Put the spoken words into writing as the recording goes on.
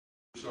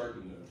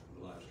Starting the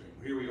live stream.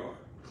 Here we are,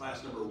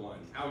 class number 1.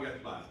 How we got the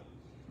Bible.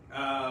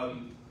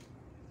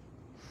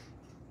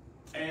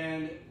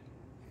 And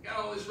got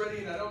all this ready,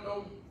 and I don't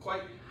know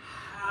quite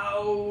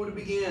how to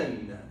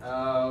begin.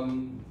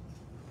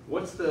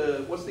 What's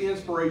the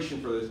inspiration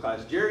for this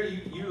class?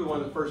 Jerry, you were the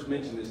one that first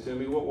mentioned this to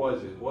me. What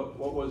was it?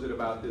 What was it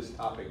about this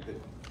topic that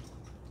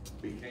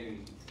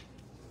became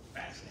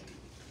fascinating?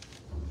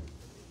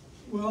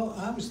 Well,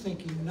 I was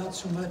thinking not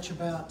so much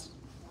about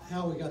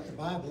how we got the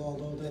Bible,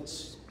 although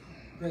that's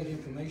great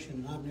information,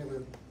 and I've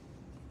never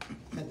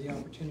had the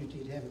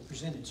opportunity to have it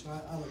presented, so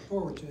I look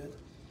forward to it.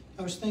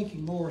 I was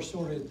thinking more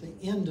sort of the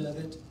end of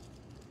it,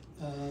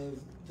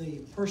 the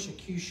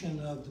persecution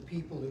of the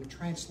people who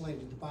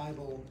translated the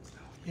Bible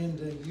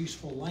into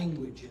useful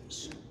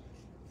languages,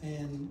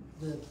 and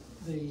the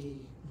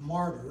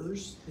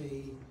martyrs,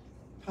 the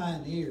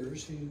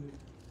pioneers who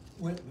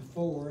went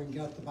before and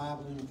got the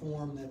Bible in a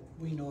form that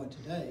we know it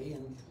today,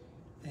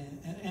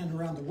 and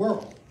around the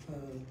world,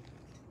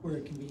 where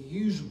it can be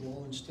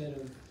usable instead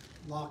of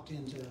locked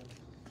into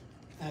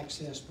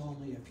access to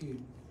only a few.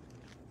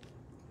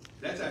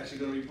 That's actually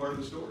going to be part of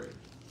the story.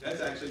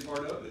 That's actually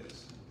part of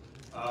this.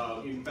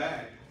 In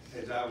fact,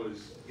 as I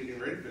was getting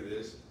ready for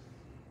this,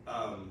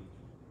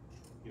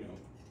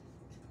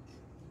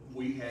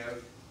 we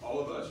have, all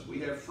of us,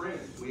 we have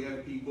friends, we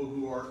have people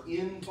who are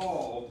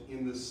involved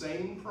in the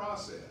same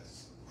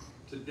process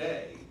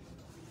today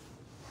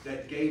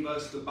that gave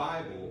us the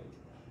Bible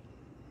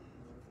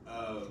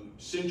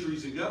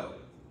centuries ago.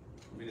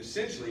 I mean,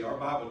 essentially, our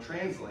Bible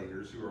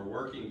translators who are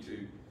working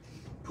to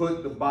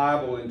put the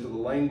Bible into the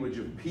language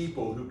of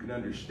people who can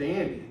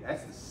understand it,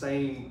 that's the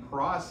same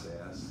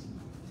process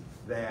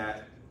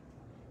that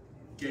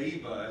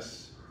gave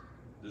us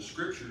the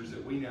scriptures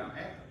that we now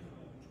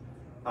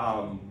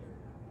have.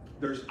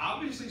 There's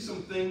obviously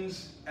some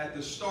things at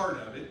the start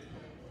of it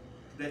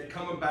that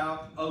come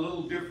about a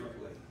little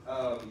differently.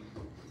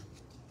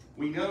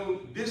 We know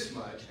this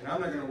much, and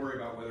I'm not going to worry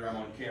about whether I'm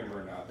on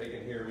camera or not. They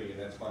can hear me, and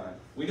that's fine.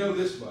 We know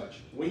this much.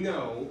 We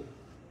know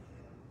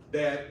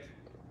that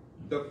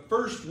the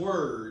first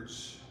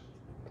words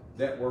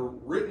that were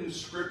written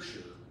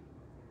scripture,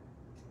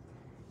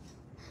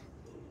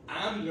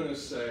 I'm going to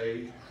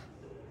say,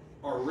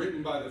 are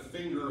written by the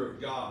finger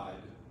of God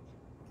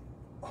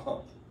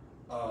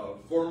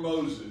for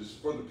Moses,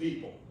 for the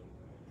people.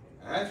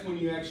 And that's when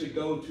you actually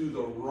go to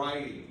the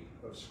writing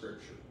of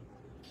scripture.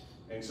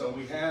 And so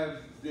we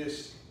have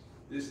this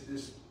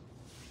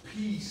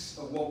piece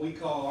of what we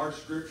call our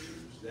scriptures,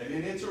 that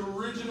in its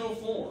original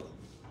form,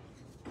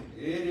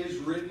 it is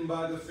written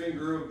by the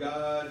finger of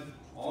God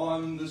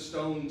on the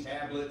stone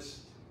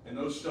tablets, and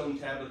those stone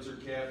tablets are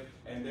kept,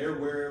 and they're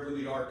wherever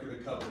the Ark of the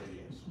Covenant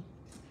is.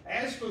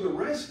 As for the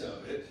rest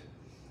of it,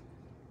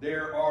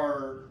 there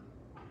are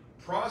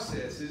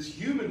processes,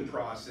 human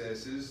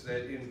processes,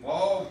 that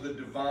involve the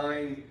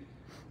divine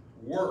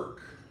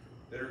work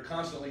that are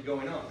constantly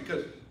going on.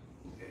 Because,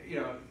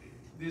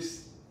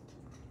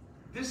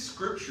 this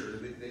scripture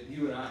that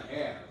you and I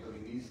have, I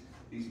mean,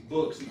 these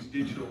books, these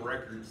digital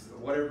records,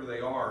 whatever they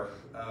are,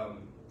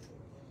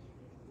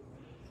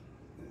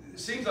 it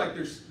seems like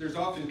there's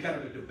often kind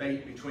of a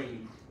debate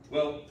between,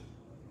 well,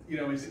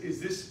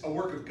 is this a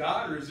work of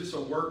God or is this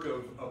a work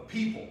of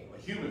people,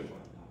 a human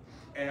one?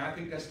 And I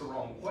think that's the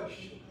wrong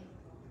question.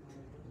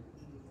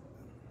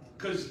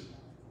 Because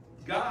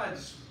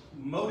God's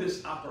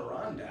modus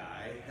operandi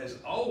has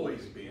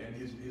always been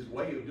his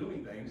way of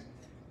doing things.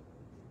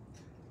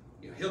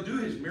 He'll do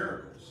his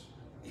miracles.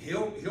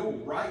 He'll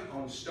write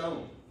on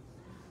stone.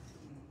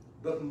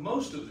 But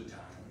most of the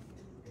time,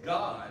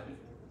 God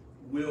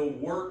will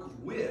work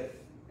with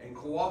and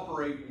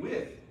cooperate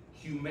with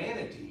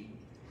humanity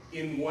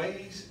in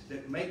ways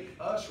that make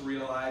us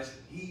realize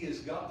he is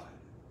God.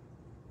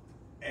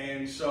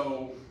 And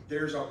so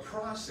there's a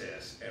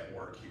process at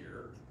work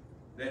here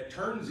that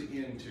turns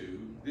into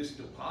this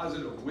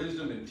deposit of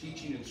wisdom and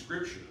teaching in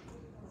Scripture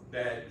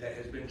that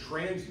has been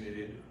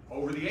transmitted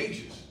over the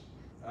ages.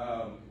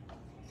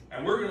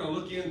 And we're going to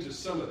look into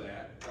some of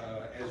that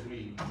as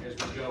we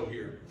go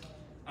here.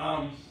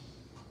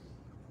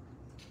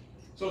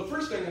 So the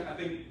first thing, I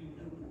think,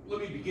 let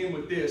me begin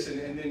with this,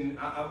 and then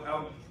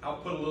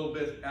I'll put a little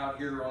bit out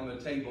here on the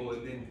table,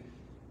 and then,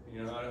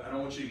 I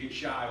don't want you to get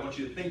shy. I want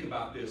you to think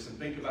about this and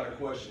think about a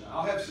question.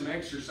 I'll have some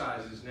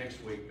exercises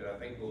next week that I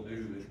think we'll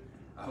do that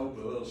I hope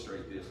will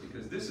illustrate this,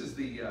 because this is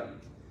the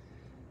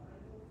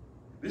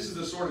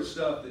sort of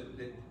stuff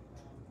that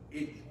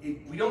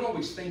we don't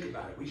always think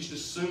about it. We just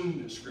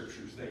assume that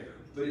Scripture's there.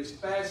 But it's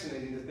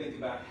fascinating to think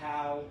about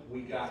how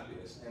we got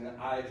this. And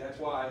that's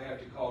why I have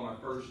to call my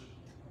first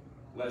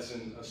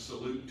lesson a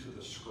salute to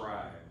the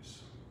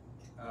scribes.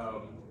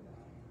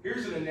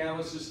 Here's an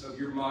analysis of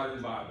your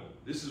modern Bible.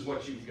 This is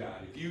what you've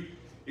got.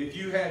 If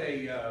you had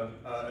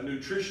a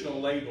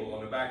nutritional label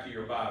on the back of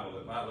your Bible,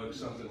 it might look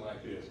something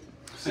like this.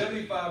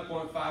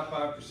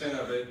 75.55%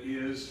 of it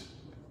is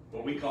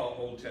what we call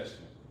Old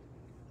Testament.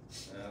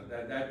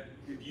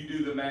 If you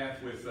do the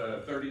math with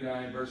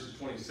 39 verses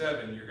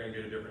 27, you're going to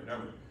get a different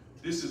number.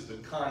 This is the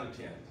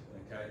content,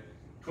 okay?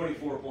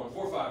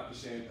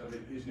 24.45% of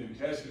it is New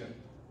Testament.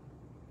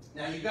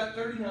 Now you've got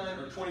 39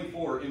 or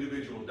 24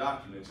 individual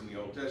documents in the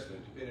Old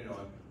Testament, depending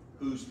on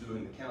who's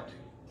doing the counting.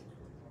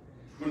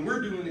 When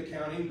we're doing the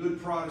counting,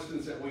 good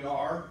Protestants that we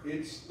are,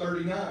 it's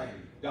 39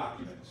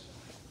 documents.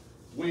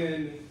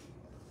 When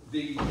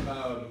the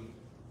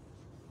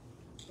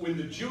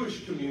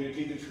Jewish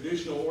community, the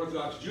traditional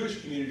Orthodox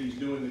Jewish community is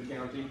doing the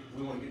counting,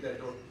 we want to get that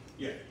door.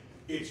 Yeah,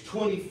 it's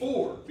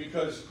 24,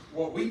 because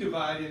what we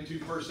divide into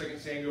 1st, 2nd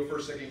Samuel,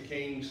 1st, 2nd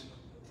Kings,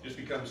 just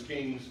becomes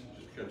Kings,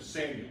 just becomes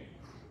Samuel.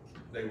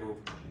 They were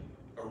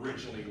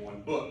originally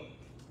one book.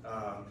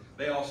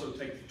 They also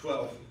take the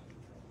 12,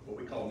 what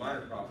we call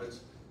minor prophets,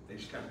 they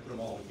just kind of put them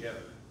all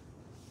together.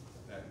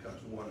 That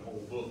becomes one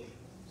whole book.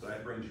 So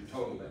that brings your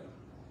total down.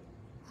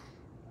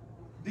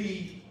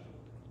 The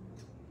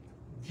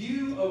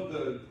view of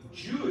the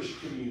Jewish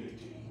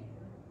community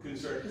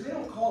concerned, because they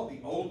don't call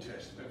it the Old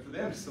Testament, for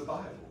them it's the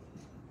Bible.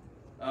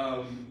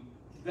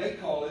 They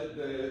call it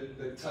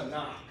the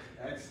Tanakh.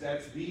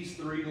 That's these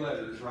 3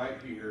 letters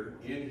right here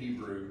in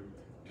Hebrew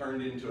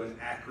turned into an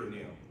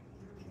acronym.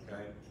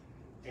 Okay?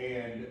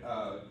 And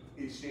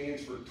it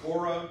stands for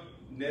Torah,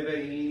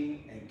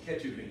 Nevi'im, and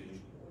Ketuvim,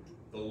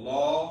 the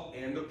law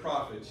and the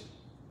prophets.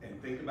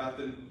 And think about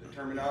the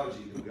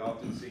terminology that we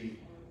often see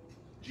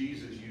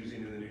Jesus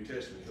using in the New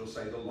Testament. He'll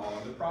say the law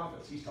and the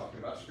prophets. He's talking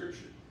about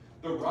Scripture.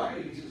 The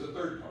writings is a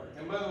third part.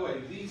 And by the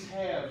way, these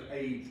have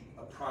a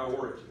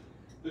priority.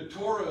 The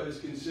Torah is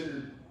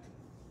considered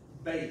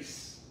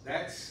base.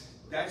 That's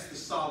the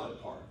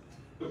solid part.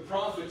 The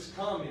prophets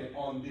comment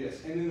on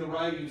this, and then the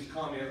writings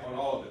comment on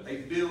all of it. They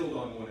build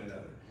on one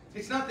another.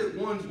 It's not that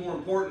one's more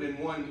important and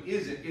one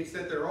isn't. It's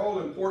that they're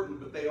all important,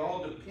 but they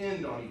all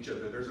depend on each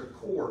other. There's a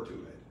core to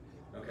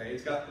it. Okay,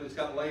 it's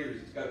got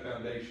layers. It's got a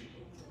foundation.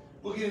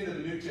 We'll get into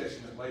the New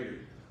Testament later.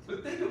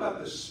 But think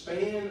about the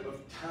span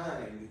of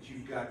time that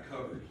you've got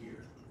covered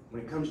here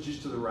when it comes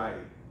just to the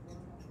writing.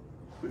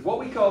 With what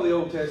we call the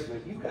Old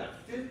Testament, you've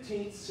got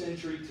 15th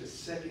century to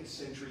 2nd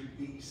century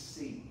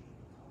BC.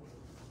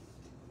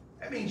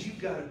 That means you've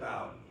got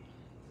about,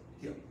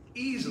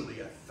 easily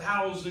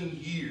 1,000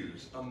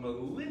 years, a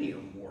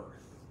millennium worth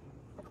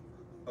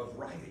of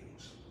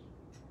writings.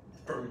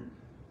 From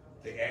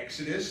the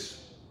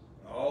Exodus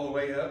all the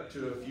way up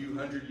to a few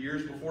hundred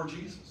years before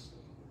Jesus.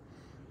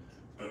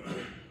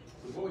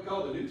 With what we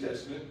call the New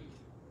Testament,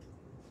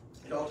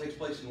 it all takes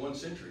place in 1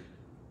 century.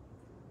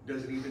 It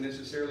doesn't even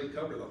necessarily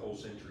cover the whole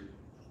century.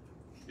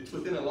 It's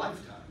within a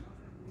lifetime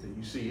that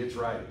you see its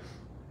writing.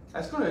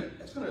 That's going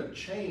to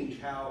change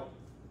how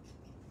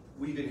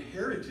we've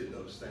inherited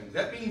those things.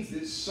 That means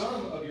that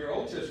some of your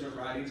Old Testament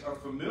writings are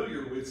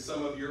familiar with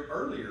some of your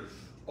earlier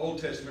Old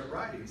Testament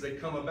writings. They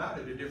come about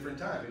at a different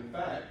time. In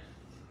fact,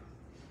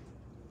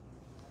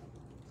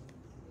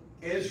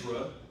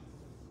 Ezra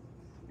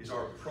is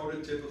our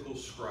prototypical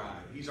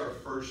scribe. He's our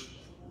first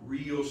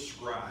real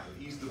scribe.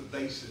 He's the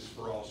basis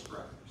for all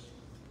scribes.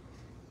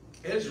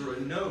 Ezra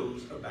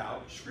knows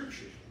about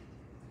Scripture.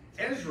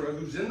 Ezra,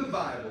 who's in the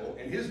Bible,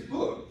 and his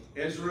book,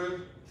 Ezra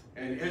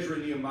and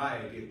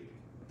Nehemiah, get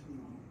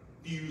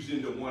fused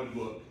into one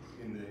book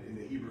in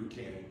the Hebrew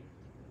canon.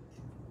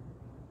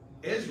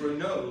 Ezra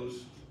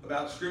knows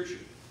about Scripture.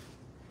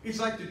 He's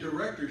like the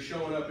director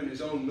showing up in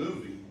his own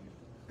movie,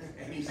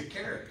 and he's a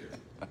character.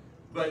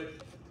 But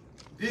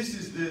this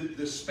is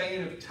the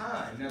span of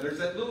time. Now, there's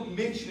that little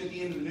mention at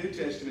the end of the New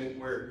Testament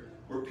where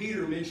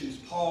Peter mentions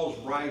Paul's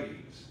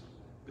writings.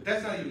 But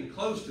that's not even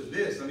close to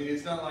this. I mean,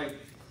 it's not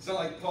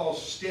like Paul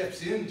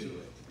steps into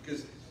it.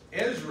 Because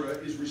Ezra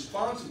is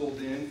responsible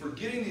then for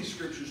getting these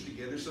scriptures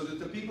together so that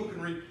the people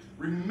can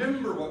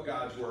remember what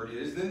God's word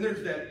is. Then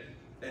there's that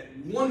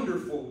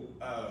wonderful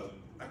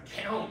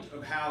account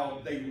of how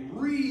they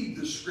read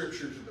the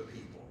scripture to the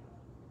people.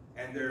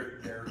 And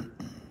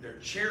they're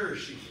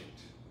cherishing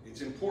it.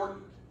 It's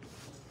important.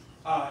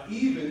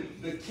 Even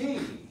the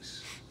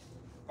kings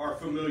are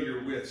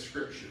familiar with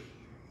Scripture.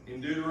 In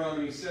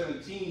Deuteronomy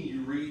 17,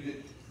 you read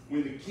that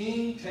when the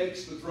king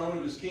takes the throne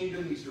of his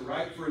kingdom, he's to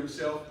write for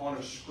himself on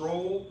a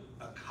scroll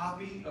a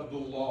copy of the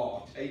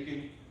law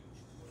taken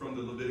from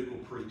the Levitical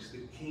priest. The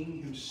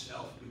king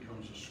himself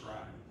becomes a scribe.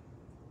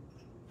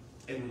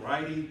 And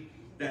writing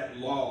that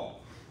law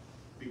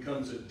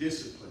becomes a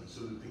discipline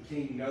so that the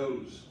king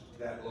knows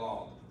that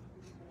law.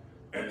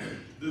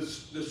 The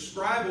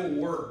scribal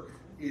work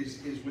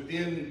is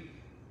within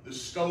the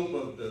scope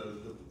of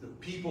the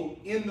people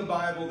in the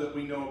Bible that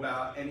we know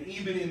about, and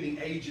even in the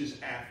ages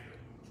after.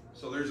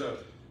 So there's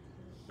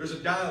a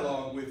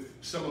dialogue with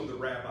some of the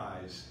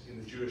rabbis in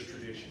the Jewish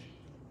tradition.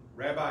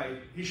 Rabbi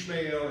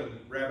Ishmael and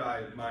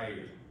Rabbi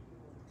Meir.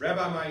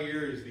 Rabbi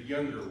Meir is the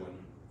younger one.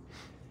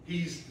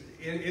 He's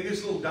in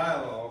this little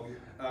dialogue.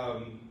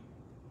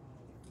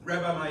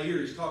 Rabbi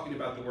Meir is talking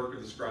about the work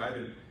of the scribe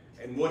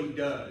and what he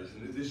does,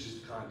 and this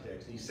is the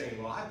context. He's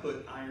saying, well, I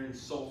put iron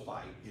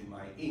sulfite in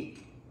my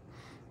ink,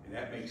 and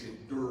that makes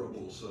it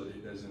durable so that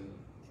it doesn't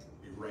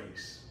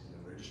erase.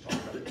 They're just talking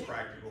about the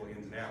practical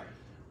ins and outs.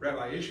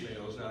 Rabbi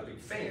Ishmael is not a big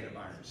fan of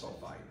iron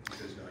sulfite. He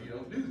says, no, you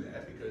don't do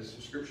that because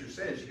the Scripture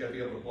says you've got to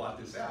be able to blot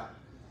this out.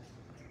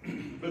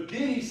 But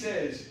then he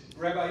says,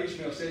 Rabbi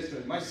Ishmael says to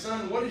him, "My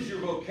son, what is your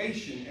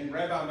vocation?" And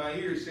Rabbi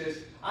Meir says,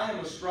 "I am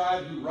a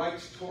scribe who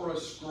writes Torah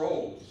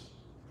scrolls."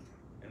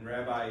 And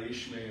Rabbi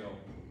Ishmael,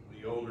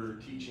 the older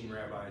teaching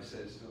rabbi,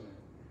 says to him,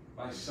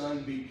 "My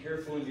son, be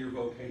careful in your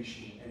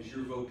vocation, as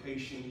your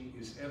vocation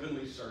is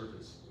heavenly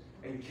service.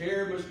 And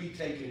care must be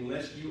taken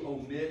lest you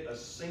omit a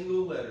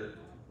single letter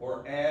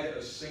or add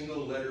a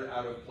single letter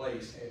out of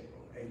place,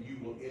 and you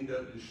will end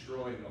up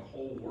destroying the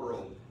whole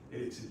world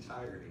in its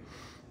entirety."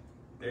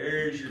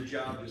 There's your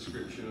job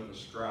description of a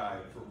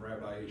scribe from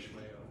Rabbi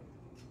Ishmael.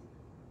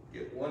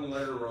 Get one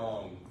letter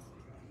wrong,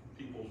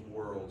 people's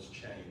worlds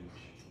change.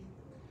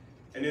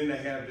 And then they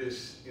have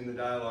this, in the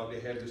dialogue, they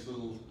have this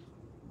little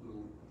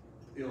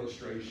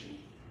illustration.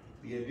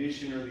 The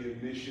addition or the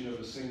omission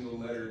of a single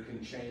letter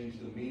can change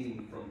the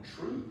meaning from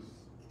truth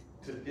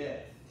to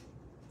death.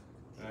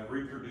 And I've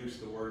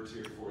reproduced the words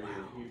here for you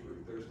in Hebrew.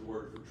 There's the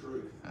word for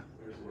truth.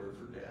 There's the word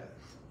for death.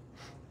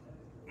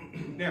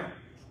 Now,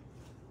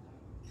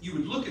 you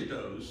would look at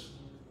those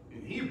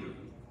in Hebrew,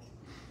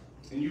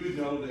 and you would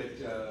know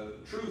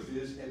that truth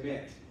is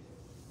emet.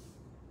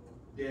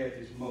 Death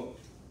is mot.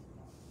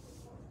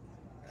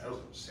 That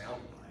doesn't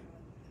sound right.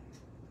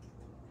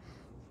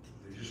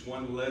 There's just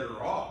one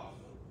letter off,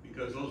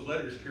 because those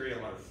letters carry a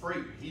lot of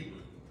freight in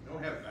Hebrew. You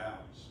don't have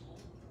vowels.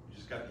 You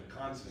just got the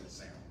consonant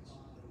sounds.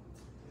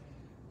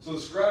 So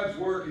the scribe's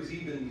work is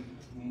even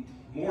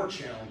more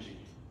challenging.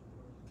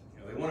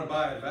 You know, they want to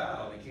buy a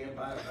vowel. They can't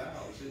buy a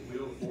vowel. It's in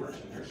Wheel of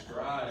Fortune. They're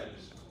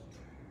scribes.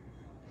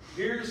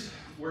 Here's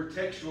where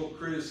textual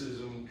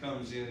criticism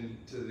comes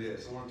into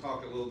this. I want to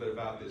talk a little bit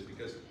about this,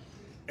 because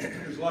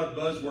there's a lot of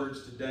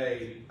buzzwords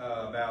today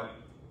about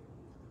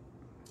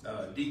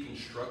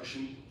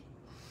deconstruction.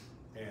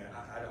 And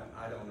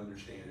I don't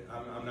understand it.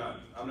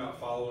 I'm not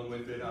following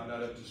with it. I'm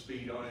not up to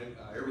speed on it.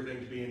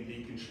 Everything's being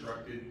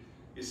deconstructed.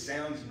 It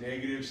sounds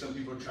negative. Some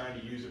people are trying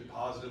to use it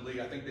positively.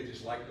 I think they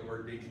just like the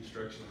word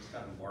deconstruction. It's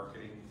kind of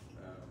marketing.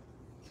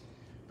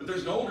 But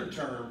there's an older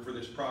term for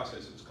this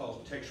process. It's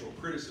called textual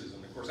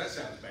criticism. Of course, that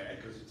sounds bad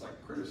because it's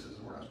like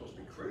criticism. We're not supposed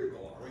to be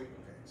critical, are we?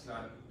 Okay, it's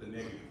not the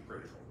negative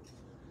critical.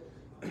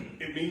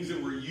 It means that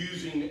we're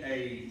using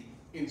a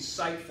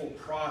insightful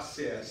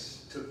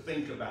process to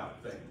think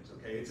about things.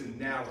 Okay, it's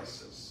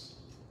analysis.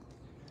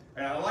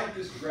 And I like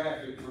this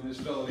graphic from this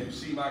fellow named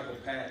C. Michael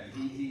Patton.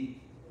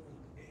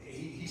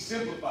 He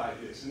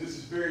simplified this, and this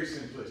is very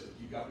simplistic.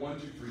 You've got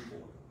 1, 2, 3, 4.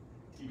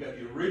 You've got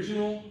the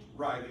original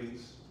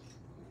writings.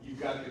 You've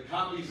got the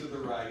copies of the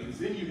writings.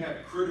 Then you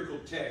have critical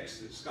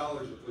text that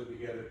scholars have put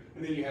together,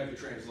 and then you have the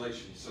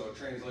translations. So a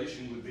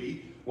translation would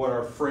be what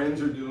our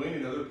friends are doing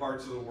in other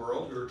parts of the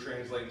world who are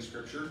translating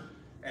Scripture,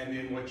 and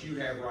then what you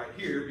have right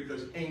here,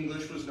 because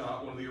English was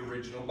not one of the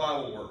original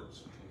Bible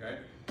words, okay,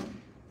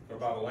 or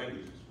Bible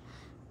languages.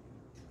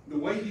 The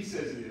way he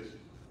says it is,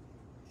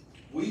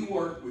 we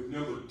work with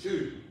number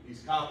 2,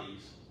 these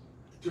copies,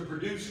 to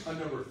produce a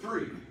number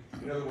 3.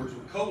 In other words,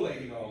 we're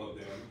collating all of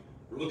them.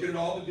 We're looking at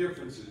all the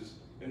differences,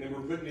 and then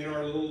we're putting in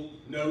our little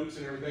notes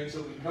and everything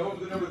so we can come up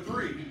with the number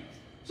 3,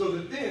 so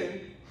that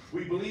then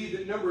we believe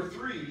that number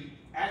 3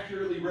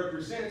 accurately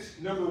represents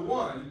number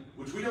 1,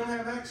 which we don't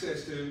have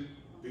access to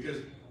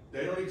because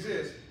they don't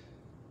exist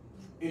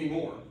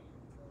anymore.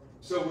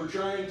 So we're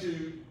trying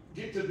to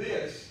get to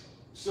this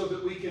so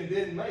that we can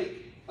then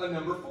make a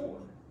number 4.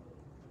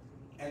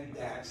 And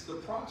that's the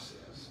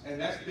process. And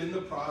that's been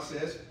the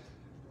process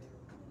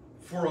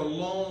for a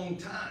long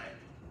time.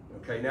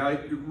 Okay, now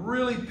it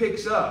really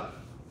picks up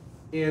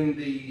in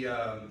the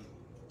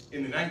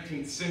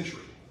 19th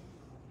century.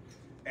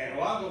 And a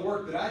lot of the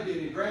work that I did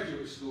in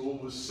graduate school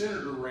was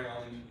centered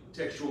around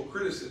textual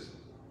criticism.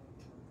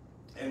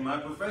 And my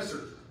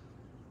professor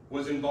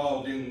was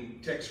involved in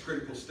text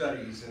critical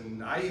studies,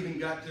 and I even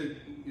got to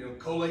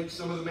collate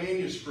some of the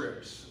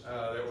manuscripts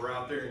that were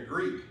out there in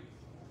Greek.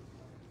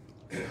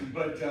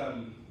 But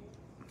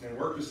and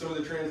worked with some of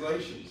the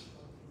translations.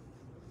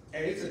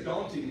 And it's a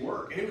daunting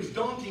work. And it was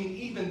daunting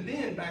even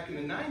then, back in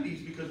the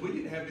 90s, because we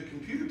didn't have the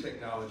computer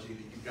technology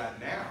that you've got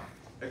now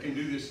that can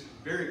do this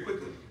very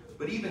quickly.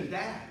 But even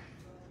that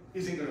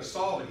isn't going to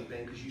solve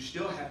anything, because you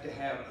still have to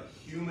have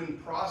a human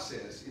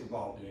process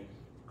involved in it.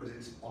 Because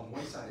it's, on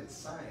one side it's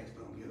science,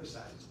 but on the other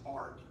side it's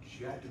art. Because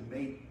you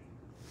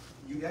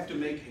have to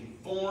make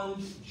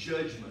informed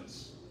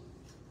judgments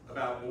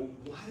about, well,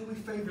 why do we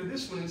favor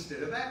this one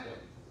instead of that one?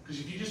 Because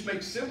if you just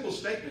make simple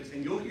statements,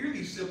 and you'll hear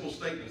these simple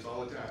statements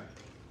all the time.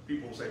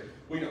 People will say,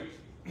 well,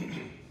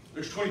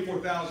 there's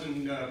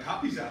 24,000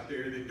 copies out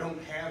there that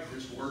don't have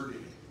this word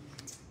in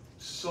it.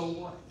 So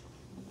what?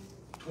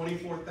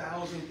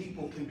 24,000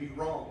 people can be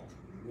wrong.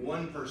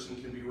 One person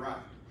can be right.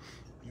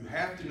 You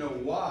have to know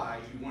why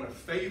you want to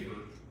favor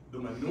the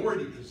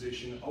minority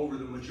position over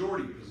the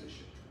majority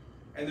position.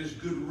 And there's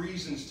good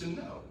reasons to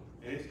know.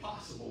 And it's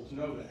possible to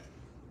know that.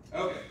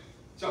 Okay,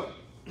 so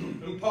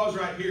let me pause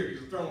right here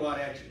because I'm throwing a lot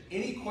at you.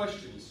 Any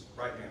questions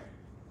right now?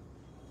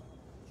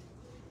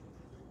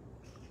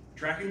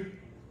 Tracking?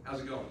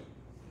 How's it going?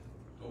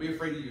 Don't be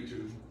afraid of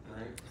YouTube, all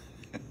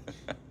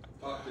right?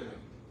 Talk to me.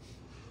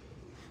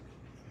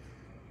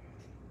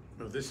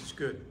 No, this is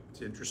good.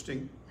 It's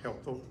interesting,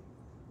 helpful.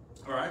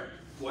 All right,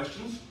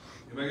 questions?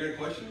 Anybody got a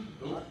question?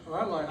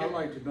 I'd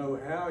like to know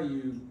how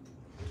you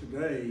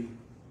today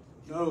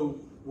know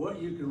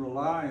what you can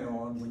rely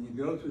on when you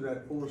go through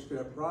that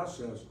four-step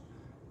process.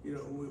 You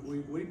know,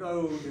 we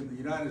know in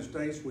the United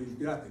States we've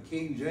got the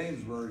King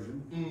James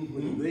Version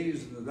with the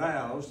these and the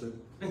thous that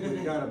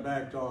we've kind of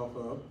backed off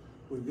of.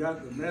 We've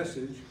got the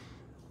Message.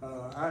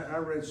 I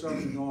read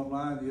something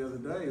online the other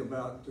day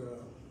about,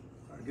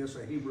 I guess,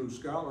 a Hebrew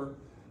scholar.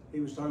 He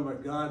was talking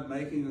about God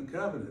making a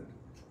covenant.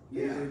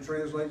 Yeah. It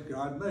translates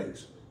God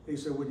makes. He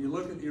said when you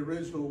look at the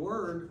original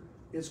word,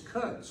 it's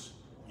cuts.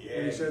 Yeah.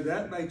 And he said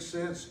that makes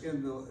sense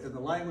in the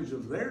language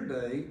of their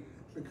day,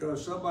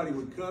 because somebody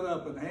would cut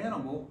up an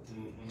animal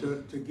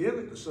to give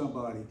it to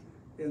somebody.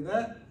 And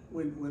that,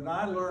 when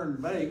I learned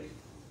make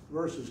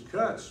versus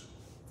cuts,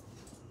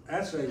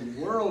 that's a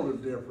world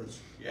of difference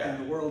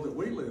in the world that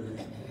we live in.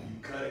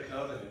 Cut a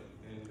covenant,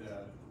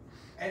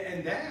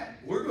 and that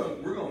we're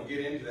going to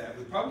get into that.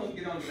 We probably won't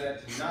get onto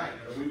that tonight,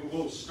 but we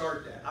will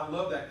start that. I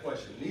love that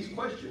question. These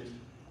questions,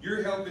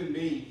 you're helping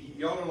me.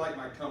 Y'all are like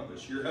my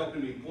compass. You're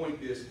helping me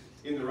point this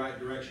in the right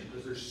direction,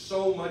 because there's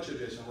so much of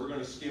this, and we're going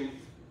to skim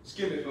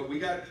it. But we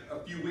got a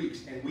few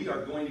weeks, and we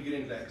are going to get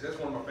into that, because that's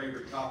one of my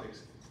favorite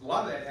topics. A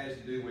lot of that has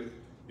to do with,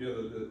 you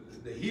know,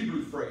 the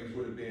Hebrew phrase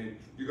would have been,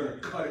 you're going to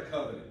cut a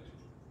covenant.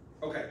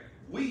 Okay,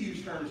 we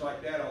use terms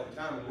like that all the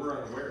time, and we're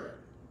unaware of it.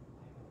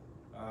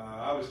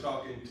 I was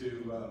talking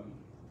to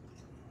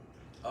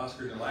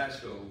Oscar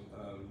Nolasco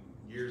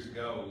years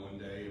ago one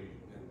day,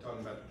 and talking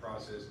about the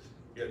process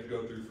you have to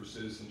go through for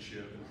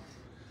citizenship.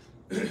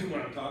 And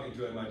when I'm talking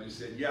to him, I just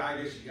said, "Yeah,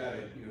 I guess you got to,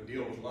 you know,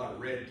 deal with a lot of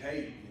red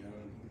tape, you know."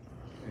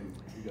 And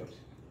he goes,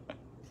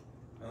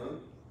 "Huh?"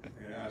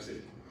 And I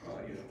said, "Well,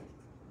 you know,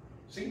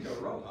 cinco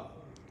roja,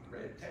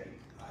 red tape.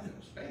 I know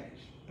Spanish."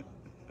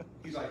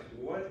 He's like,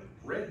 "What?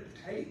 Red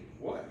tape?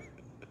 What?"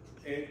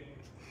 And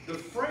the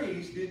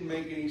phrase didn't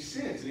make any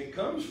sense, and it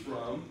comes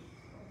from,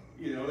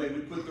 you know, they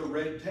would put the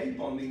red tape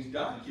on these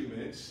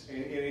documents,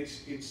 and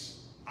it's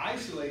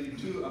isolated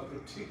to a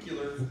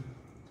particular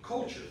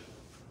culture.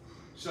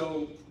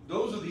 So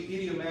those are the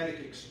idiomatic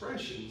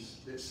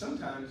expressions that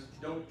sometimes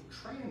don't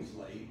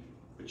translate,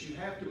 but you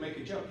have to make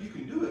a jump. You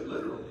can do it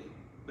literally,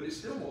 but it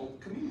still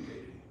won't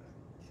communicate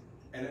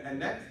anything.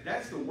 And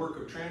that's the work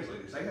of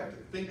translators. They have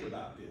to think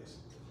about this.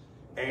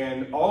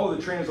 And all of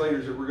the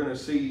translators that we're going to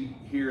see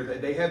here,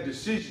 that they have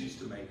decisions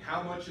to make.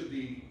 How much of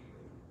the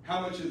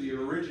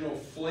original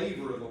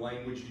flavor of the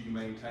language do you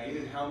maintain,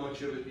 and how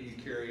much of it do you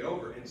carry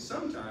over? And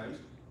sometimes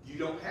you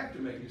don't have to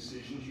make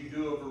decisions. You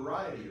do a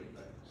variety of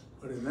things.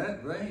 But in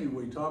that vein,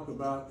 we talk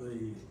about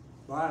the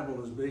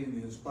Bible as being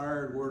the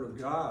inspired Word of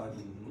God.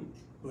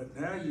 But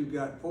now you've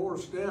got 4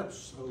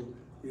 steps. So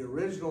the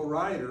original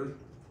writer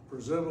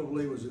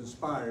presumably was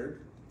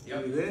inspired.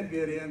 Yep. You then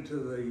get into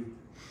the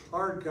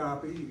hard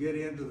copy, you get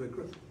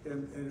into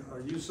and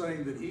are you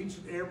saying that each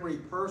and every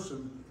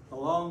person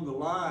along the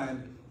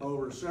line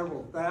over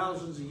several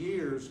thousands of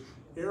years,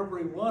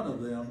 every one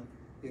of them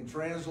in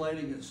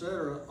translating,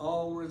 etc.,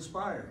 all were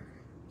inspired?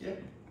 Yeah,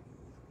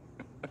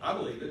 I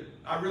believe it.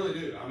 I really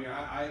do. I mean,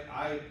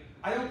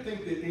 I don't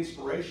think that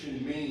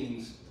inspiration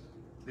means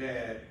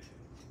that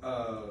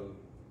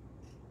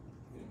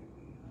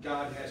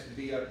God has to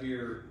be up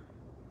here,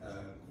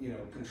 you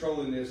know,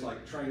 controlling this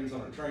like trains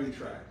on a train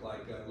track,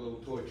 like a little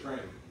toy train.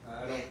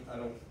 I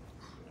don't,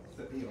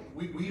 you know,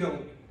 we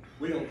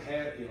don't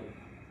have, you know,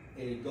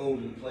 any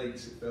golden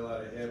plates that fell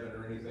out of heaven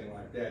or anything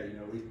like that, you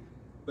know.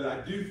 But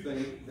I do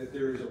think that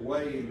there is a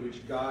way in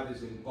which God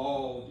is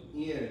involved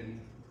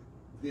in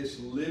this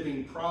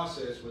living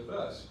process with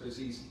us, because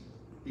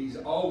He's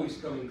always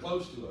coming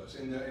close to us,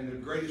 and the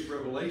greatest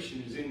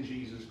revelation is in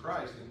Jesus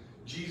Christ, and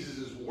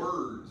Jesus'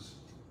 words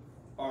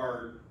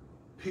are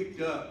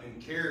picked up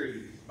and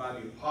carried by the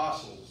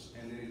apostles,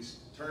 and then it's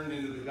turned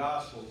into the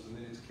Gospels, and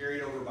then it's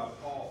carried over by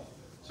Paul.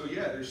 So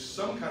yeah, there's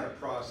some kind of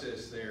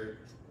process there,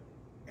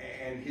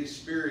 and His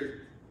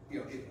Spirit, you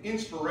know, if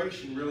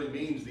inspiration really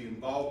means the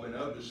involvement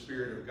of the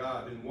Spirit of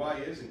God, then why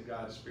isn't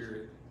God's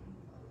Spirit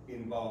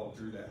involved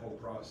through that whole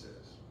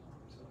process?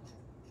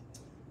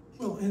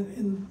 Well,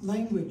 and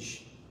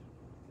language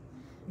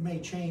may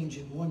change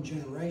in one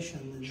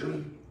generation, and sure,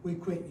 we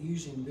quit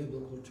using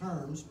biblical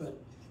terms, but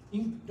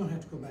you don't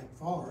have to go back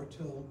far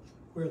till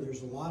where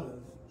there's a lot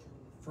of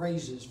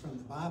phrases from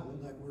the Bible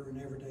that were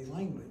in everyday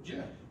language.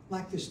 Yeah.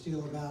 Like this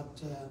deal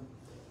about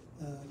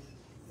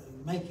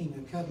making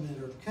a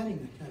covenant or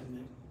cutting a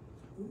covenant.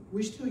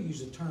 We still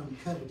use the term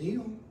 "cut a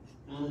deal,"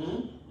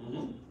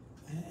 and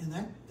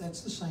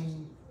that's the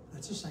same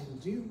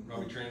deal.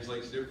 Probably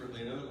translates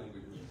differently in other languages.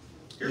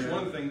 Here's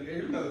one thing.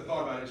 Here's another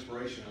thought about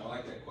inspiration. I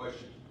like that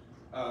question.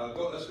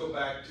 Let's go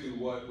back to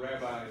what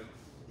Rabbi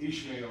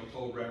Ishmael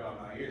told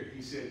Rabbi Meir.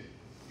 He said,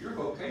 "Your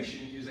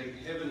vocation is a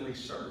heavenly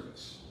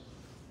service."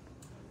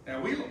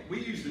 Now we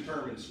use the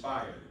term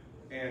inspired,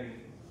 and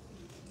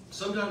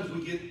sometimes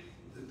we get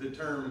the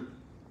term.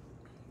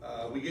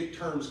 We get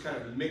terms kind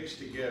of mixed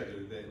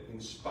together, that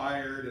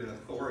inspired and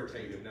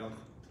authoritative. Now,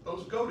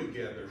 those go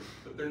together,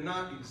 but they're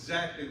not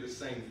exactly the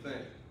same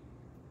thing.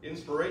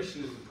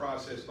 Inspiration is the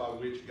process by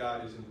which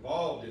God is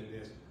involved in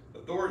this.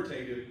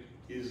 Authoritative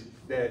is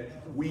that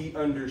we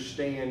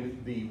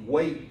understand the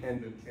weight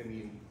and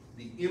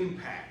the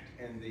impact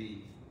and the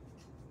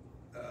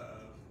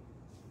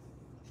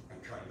I'm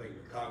trying to think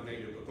of the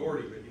cognitive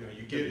authority, but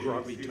you get it.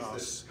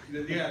 Gravitas.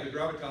 The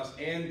gravitas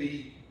and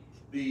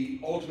the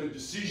ultimate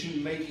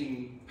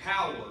decision-making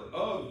power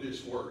of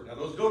this word. Now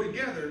those go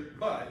together,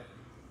 but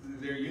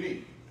they're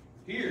unique.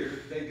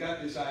 Here, they've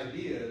got this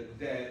idea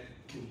that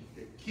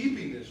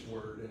keeping this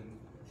word and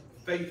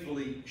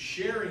faithfully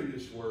sharing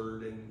this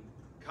word and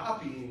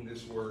copying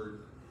this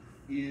word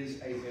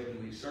is a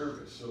heavenly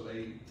service. So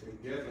they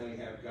definitely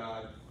have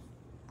God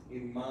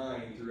in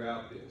mind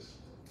throughout this.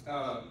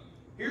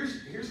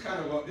 Here's kind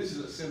of what, this is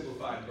a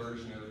simplified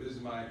version of it. This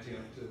is my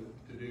attempt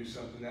to do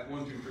something. That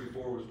 1, 2, 3,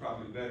 4 was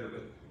probably better,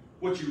 but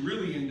what you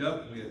really end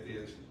up with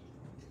is,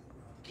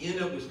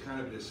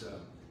 kind of this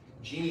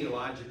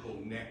genealogical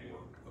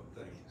network of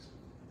things.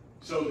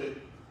 So that,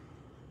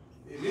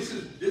 and this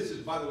is,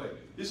 by the way,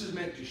 this is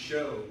meant to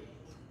show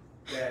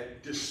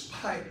that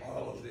despite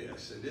all of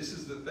this, and this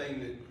is the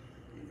thing that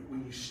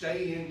when you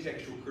stay in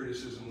textual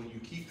criticism, when you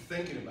keep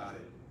thinking about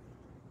it,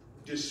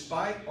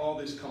 despite all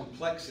this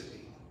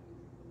complexity,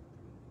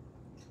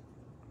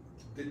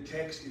 the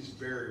text is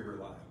very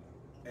reliable.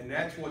 And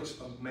that's what's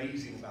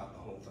amazing about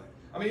the whole thing.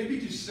 I mean, it'd be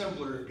just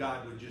simpler if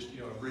God would just,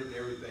 have written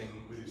everything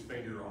with his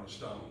finger on a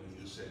stone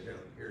and just said,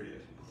 here it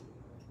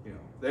is.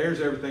 There's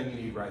everything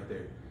you need right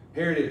there.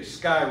 Here it is,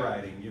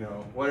 skywriting,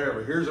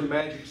 whatever. Here's a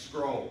magic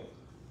scroll.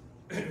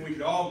 And we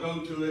could all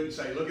go to it and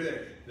say, look at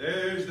that.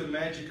 There's the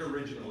magic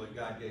original that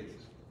God gave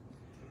us.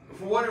 But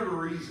for whatever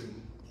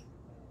reason,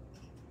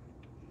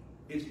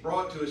 it's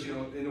brought to us,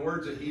 in the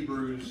words of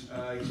Hebrews,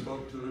 he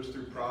spoke to us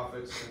through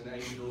prophets and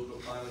angels,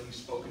 but finally he's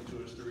spoken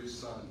to us through his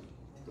Son.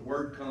 The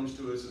word comes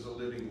to us as a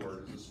living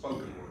word, as a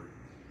spoken word.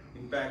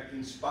 In fact,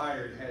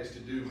 inspired has to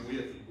do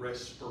with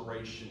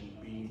respiration,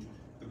 being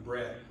the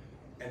breath.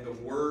 And the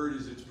word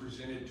as it's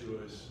presented to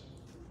us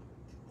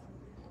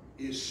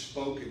is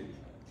spoken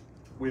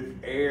with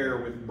air,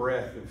 with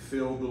breath that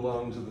filled the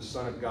lungs of the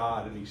Son of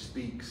God, and he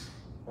speaks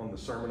on the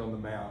Sermon on the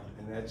Mount.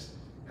 And that's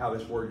how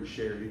this word is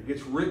shared. It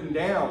gets written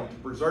down to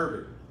preserve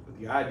it, but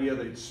the idea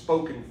that it's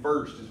spoken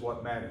first is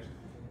what matters.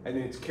 And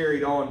then it's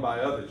carried on by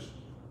others.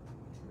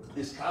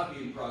 This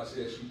copying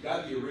process, you've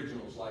got the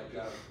originals, like,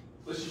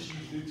 let's just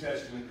use New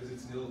Testament because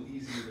it's a little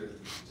easier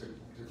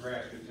to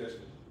grasp New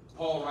Testament.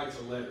 Paul writes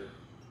a letter.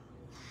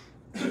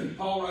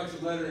 Paul writes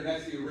a letter, and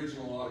that's the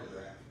original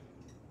autograph.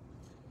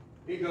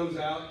 It goes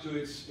out to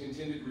its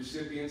intended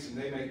recipients, and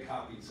they make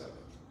copies of it.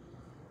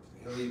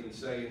 He'll even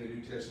say in the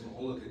New Testament,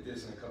 we'll look at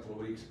this in a couple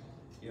of weeks,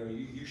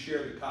 you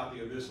share the copy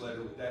of this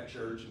letter with that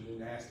church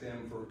and then ask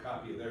them for a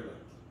copy of their letter.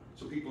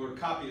 So people are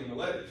copying the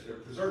letters, they're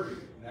preserving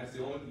it, and that's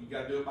the only, you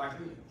got to do it by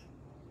hand.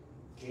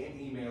 Can't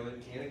email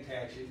it, can't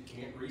attach it,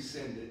 can't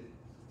resend it.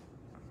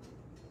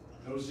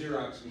 No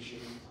Xerox machine.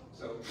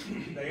 So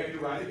they have to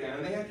write it down,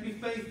 and they have to be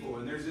faithful.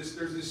 And there's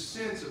this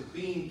sense of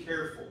being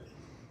careful,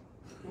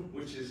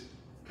 which is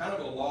kind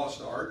of a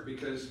lost art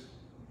because,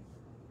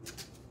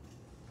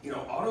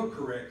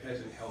 autocorrect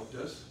hasn't helped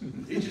us.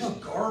 It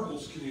just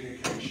garbles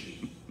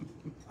communication.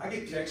 I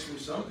get texts from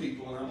some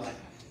people, and I'm like,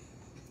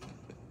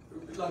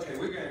 okay,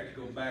 we're going to have to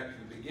go back to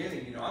the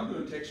beginning. I'm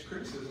doing text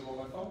criticism on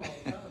my phone all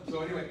the time.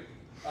 So anyway,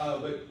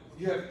 but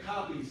you have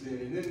copies then,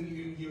 and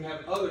then you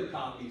have other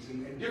copies,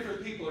 and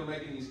different people are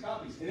making these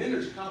copies. And then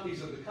there's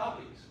copies of the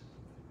copies.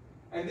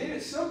 And then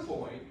at some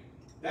point,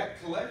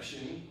 that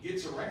collection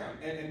gets around.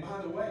 And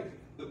by the way,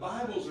 the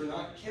Bibles are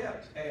not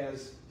kept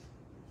as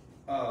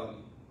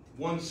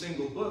one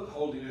single book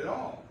holding it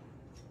all.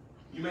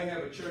 You may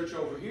have a church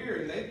over here,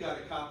 and they've got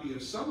a copy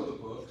of some of the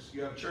books.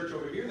 You have a church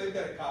over here, they've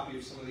got a copy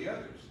of some of the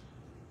others.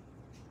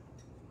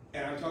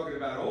 And I'm talking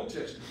about Old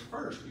Testament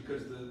first,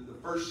 because the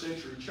first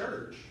century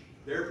church,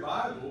 their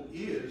Bible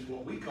is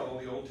what we call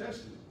the Old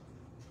Testament.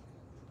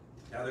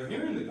 Now they're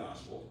hearing the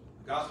gospel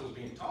is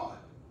being taught,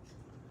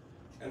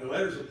 and the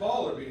letters of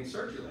Paul are being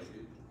circulated.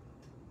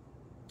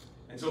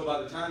 And so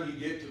by the time you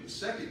get to the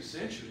second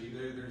century,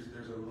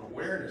 there's an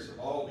awareness of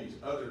all these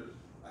other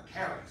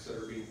accounts that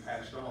are being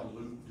passed on.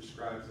 Luke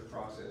describes the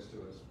process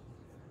to us.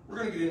 We're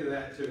going to get into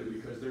that too,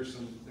 because there's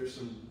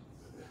some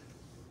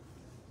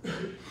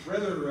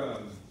rather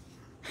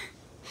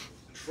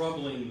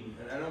troubling,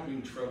 and I don't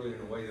mean troubling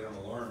in a way that I'm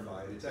alarmed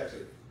by it. It's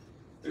actually,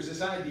 there's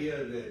this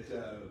idea that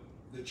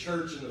the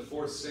church in the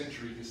 4th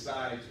century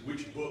decides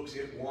which books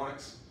it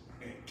wants,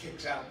 and it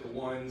kicks out the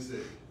ones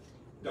that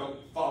don't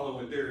follow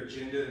with their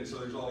agenda, and so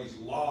there's all these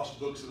lost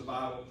books of the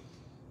Bible.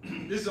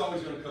 This is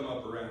always going to come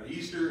up around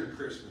Easter and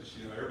Christmas.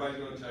 Everybody's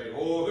going to tell you,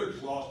 oh,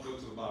 there's lost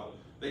books of the Bible.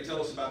 They tell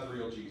us about the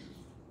real Jesus.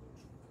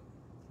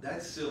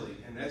 That's silly,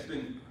 and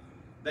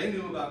they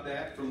knew about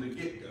that from the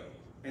get-go.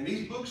 And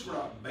these books were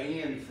not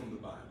banned from the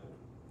Bible.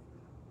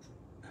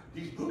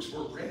 These books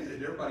were read,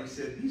 and everybody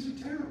said, these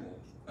are terrible.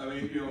 I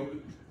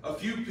mean, a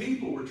few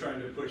people were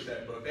trying to push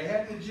that book. They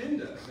had an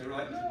agenda. They were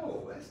like,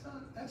 no,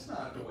 that's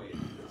not the way it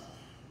is.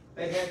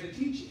 They had to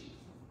teach it.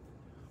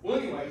 Well,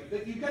 anyway,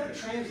 you've got to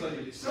translate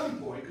it at some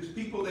point because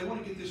people, they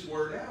want to get this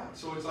word out.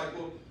 So it's like,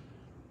 well,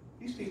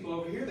 these people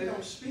over here, they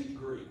don't speak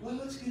Greek. Well,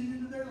 let's get it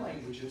into their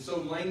language. And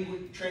so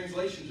language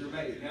translations are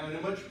made. Now, in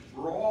a much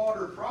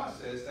broader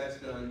process, that's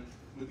done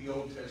with the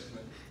Old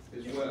Testament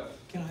as well.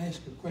 Can I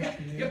ask a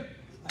question there? Yep.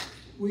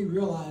 We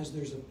realize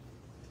there's a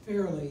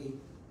fairly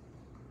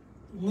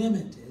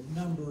limited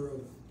number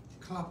of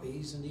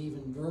copies and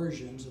even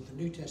versions of the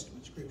New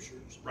Testament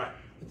scriptures. Right.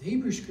 But the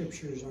Hebrew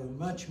scriptures are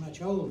much,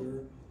 much older.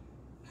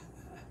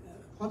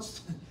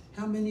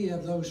 How many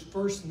of those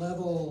first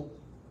level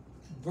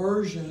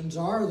versions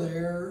are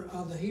there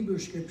of the Hebrew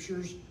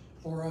scriptures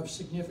or of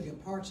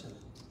significant parts of it?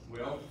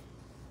 Well,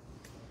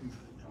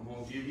 I'm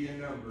going to give you a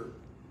number.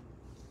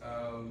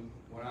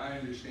 What I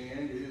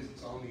understand is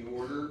it's on the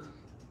order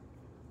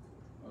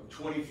of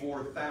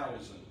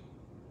 24,000.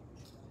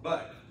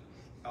 But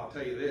I'll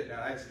tell you this,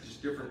 now that's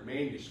just different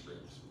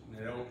manuscripts.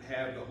 They don't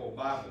have the whole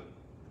Bible.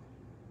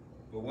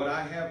 But what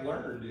I have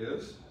learned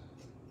is,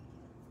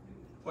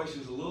 the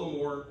question's a little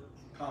more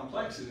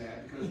complex than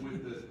that, because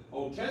with the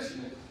Old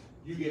Testament,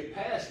 you get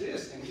past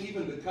this, and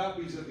even the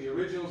copies of the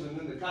originals, and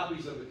then the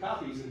copies of the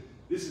copies, and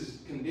this is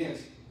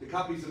condensed, the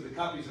copies of the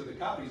copies of the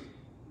copies,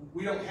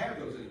 we don't have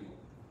those anymore.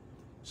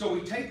 So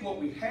we take what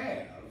we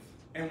have,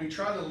 and we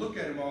try to look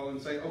at them all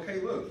and say,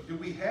 okay, look, do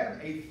we have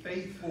a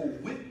faithful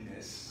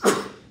witness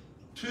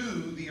to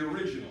the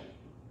original?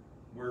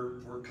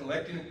 We're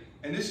collecting it,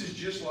 and this is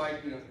just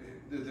like, you know,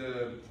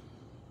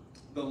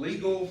 the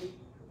legal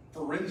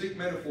forensic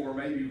metaphor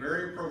may be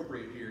very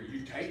appropriate here.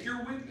 You take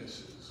your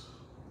witnesses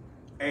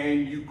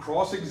and you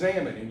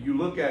cross-examine and you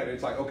look at it.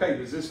 It's like, okay,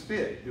 does this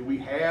fit? Do we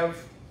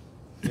have,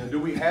 do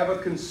we have a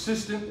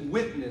consistent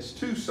witness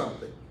to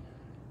something?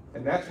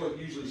 And that's what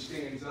usually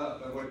stands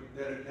up.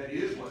 That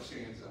is what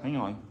stands up. Hang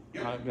on.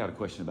 Yep. I've got a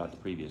question about the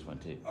previous one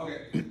too.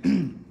 Okay.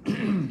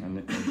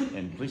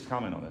 And please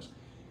comment on this.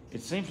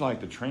 It seems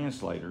like the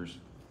translators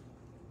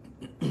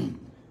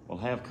will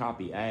have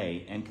copy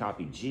A and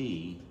copy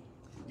G.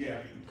 Yeah.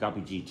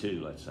 Copy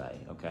G2, let's say.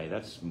 Okay,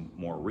 that's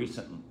more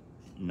recent.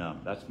 No,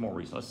 that's more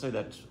recent. Let's say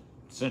that's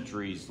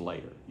centuries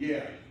later.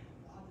 Yeah.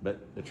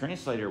 But the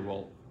translator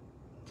will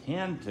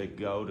tend to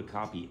go to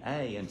copy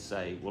A and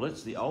say, well,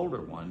 it's the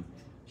older one,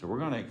 so we're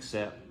going to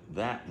accept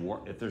that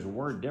word. If there's a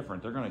word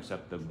different, they're going to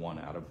accept the one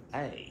out of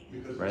A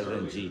rather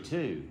than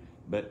G2.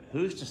 But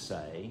who's to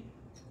say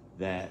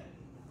that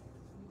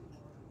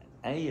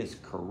A is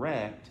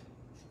correct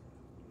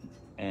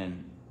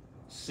and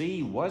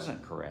C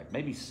wasn't correct?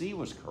 Maybe C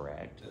was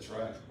correct. That's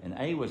right. And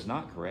A was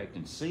not correct,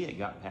 and C, it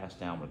got passed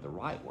down with the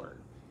right word.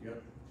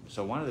 Yep.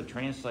 So one of the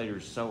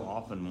translators so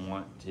often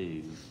want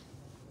to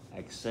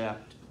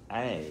accept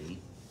A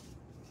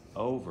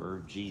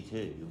over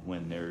G2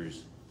 when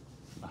there's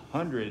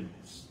 100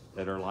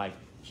 that are like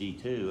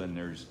G2 and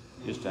there's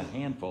just a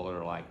handful that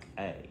are like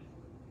A.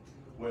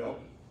 Well,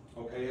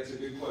 okay, that's a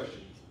good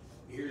question.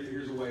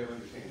 Here's a way of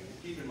understanding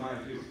it. Keep in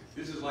mind too,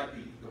 this is like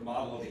the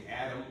model of the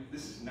atom.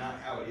 This is not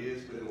how it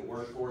is, but it'll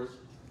work for us.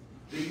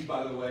 These,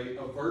 by the way,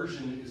 a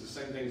version is the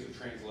same thing as a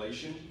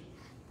translation.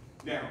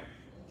 Now,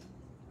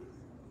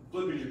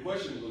 flipping your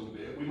question a little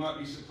bit, we might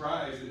be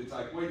surprised that it's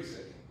like, wait a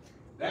second,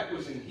 that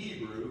was in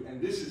Hebrew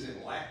and this is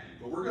in Latin,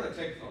 but we're going to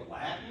take the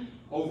Latin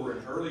over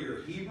an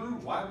earlier Hebrew?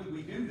 Why would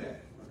we do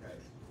that? Okay,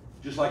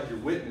 just like your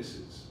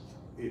witnesses.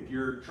 If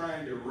you're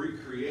trying to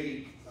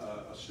recreate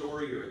a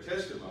story or a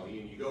testimony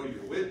and you go to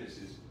your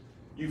witnesses,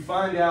 you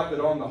find out that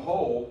on the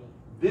whole,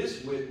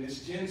 this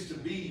witness tends to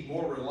be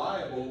more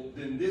reliable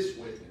than this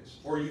witness.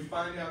 Or you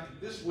find out that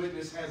this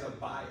witness has a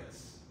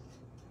bias.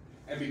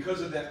 And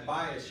because of that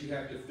bias, you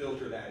have to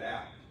filter that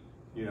out.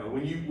 You know,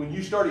 when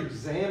you start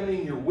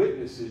examining your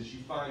witnesses,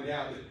 you find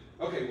out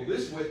that, okay, well,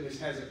 this witness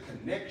has a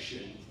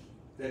connection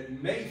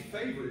that may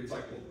favor it. It's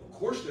like, well, of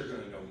course they're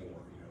going to know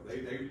more.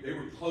 You know, they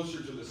were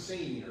closer to the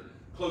scene or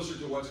closer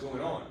to what's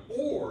going on.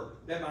 Or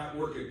that might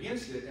work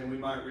against it, and we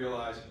might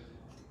realize,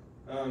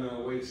 oh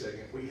no, wait a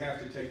second, we have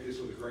to take this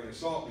with a grain of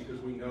salt because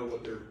we know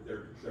what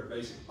their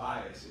basic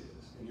bias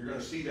is. And you're going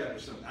to see that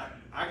with some,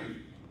 I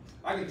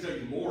can tell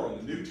you more on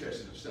the New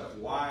Testament stuff,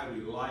 why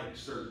we like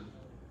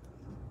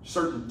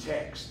certain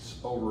texts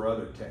over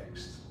other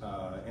texts.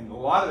 And a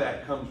lot of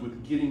that comes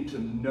with getting to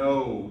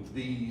know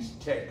these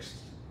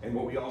texts and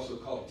what we also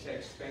call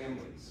text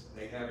families.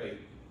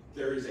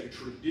 There is a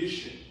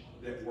tradition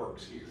that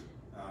works here.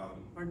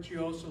 Aren't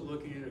you also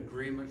looking at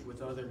agreement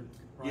with other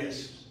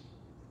writers?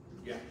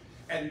 Yes. Yeah.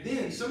 And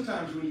then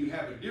sometimes when you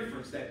have a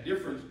difference, that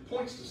difference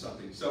points to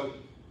something. So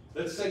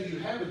let's say you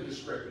have a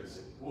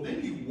discrepancy. Well,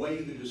 then you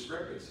weigh the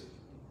discrepancy.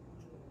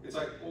 It's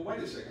like, well, wait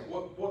a second.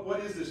 What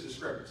is this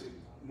discrepancy?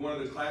 One of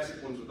the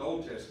classic ones with the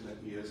Old Testament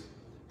is,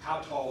 how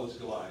tall is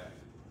Goliath?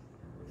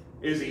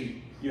 Is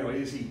he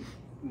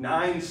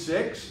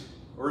 9'6"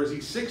 or is he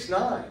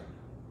 6'9"?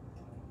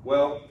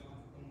 Well,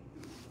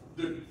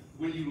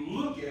 when you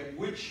look at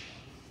which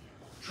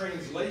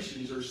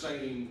translations are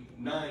saying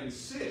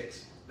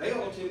 9'6", they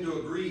all tend to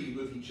agree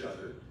with each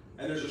other,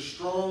 and there's a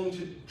strong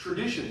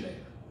tradition there.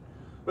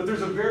 But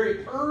there's a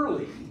very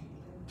early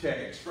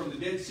text from the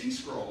Dead Sea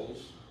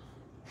Scrolls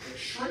that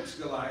shrinks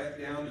Goliath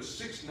down to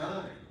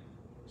 6'9".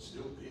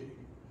 Still big,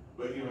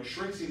 but it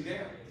shrinks him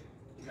down.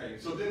 Okay,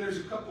 so then there's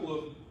a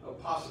couple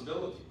of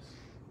possibilities.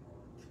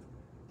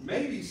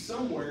 Maybe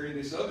somewhere in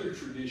this other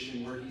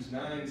tradition where he's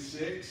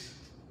 9'6".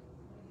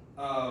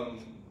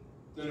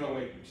 No,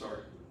 wait, sorry,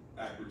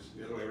 backwards,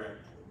 the other way around.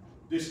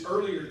 This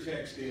earlier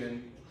text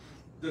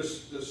the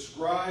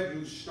scribe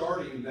who's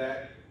starting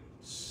that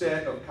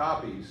set of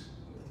copies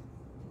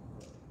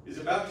is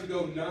about to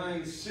go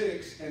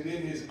 9'6", and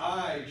then his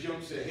eye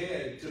jumps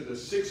ahead to the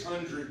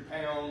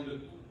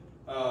 600-pound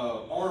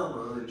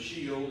armor and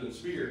shield and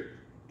spear,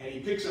 and he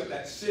picks up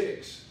that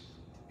 6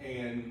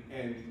 and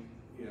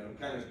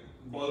kind of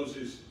blows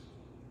his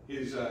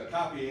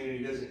copy in, and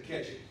he doesn't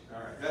catch it. All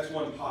right, that's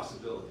one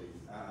possibility.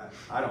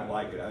 I don't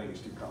like it. I think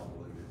it's too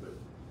convoluted. But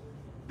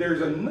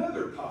there's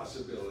another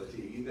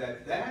possibility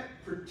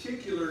that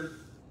particular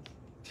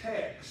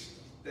text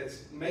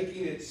that's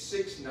making it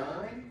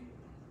 6'9",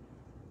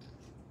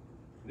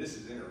 this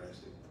is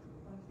interesting,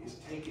 is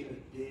taking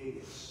a dig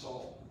at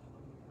Saul.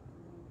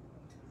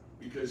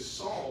 Because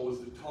Saul was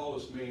the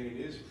tallest man in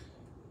Israel.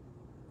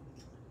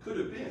 Could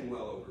have been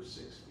well over 6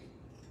 feet.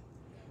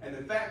 And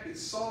the fact that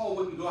Saul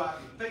wouldn't go out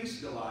and face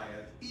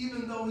Goliath,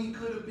 even though he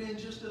could have been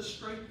just a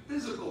straight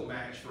physical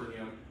match for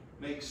him,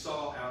 makes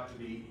Saul out to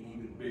be an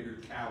even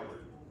bigger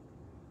coward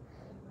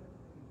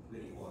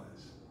than he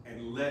was,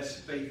 and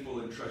less faithful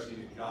and trusting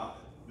in God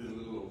than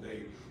the little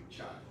David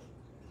child.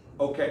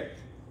 Okay,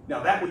 now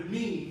that would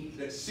mean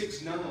that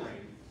 6'9"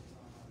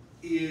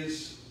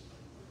 is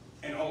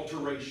an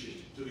alteration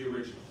to the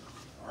original.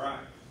 All right,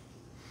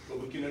 but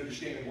we can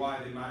understand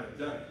why they might have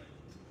done it.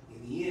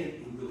 In the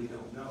end, we really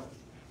don't know.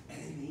 And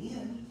in the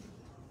end,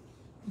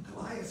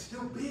 Goliath's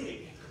still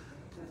big.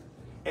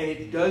 And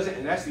it doesn't,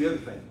 and that's the other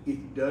thing,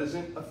 it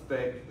doesn't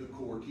affect the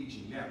core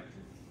teaching. Now,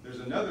 there's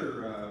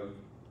another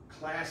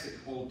classic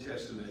Old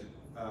Testament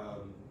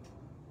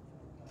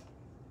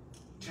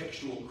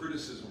textual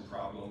criticism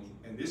problem,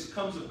 and this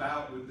comes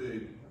about with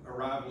the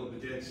arrival of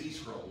the Dead Sea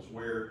Scrolls,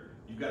 where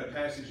you've got a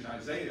passage in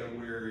Isaiah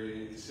where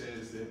it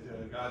says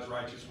that God's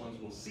righteous ones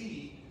will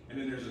see, and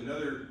then there's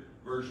another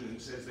version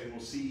that says they will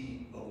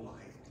see the light.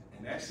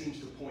 And that seems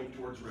to point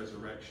towards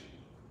resurrection.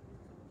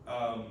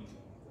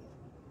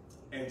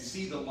 And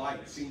see the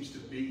light seems to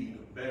be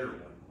the better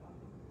one.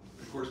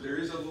 Of course, there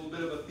is a little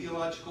bit of a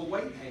theological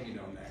weight hanging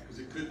on that, because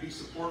it could be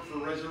support for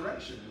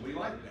resurrection, and we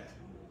like that.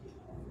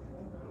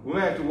 We're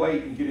going to have to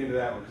wait and get into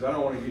that one, because I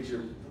don't want to get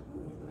you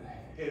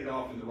headed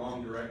off in the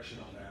wrong direction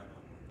on that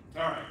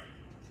one. All right.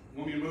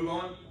 Want me to move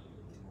on?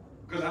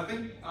 Because I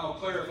think I'll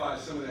clarify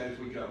some of that as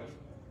we go.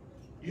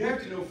 You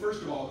have to know,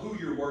 first of all, who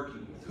you're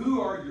working with.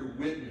 Who are your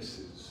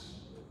witnesses,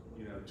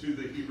 to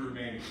the Hebrew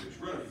manuscripts?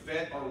 We're going to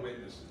vet our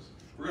witnesses.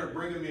 We're going to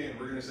bring them in.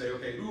 We're going to say,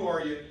 okay, who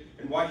are you,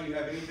 and why do you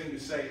have anything to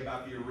say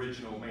about the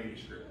original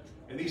manuscript?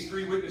 And these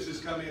three witnesses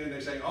come in and they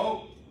say,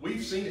 oh,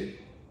 we've seen it.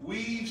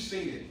 We've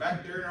seen it.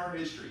 Back there in our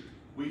history,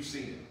 we've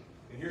seen it.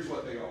 And here's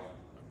what they are.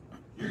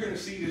 You're going to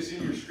see this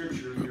in your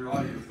scripture, in your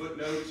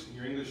footnotes, in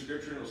your English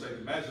scripture, and it'll say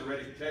the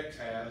Masoretic text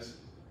has.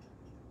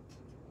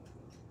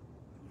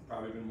 You've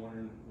probably been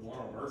wondering, what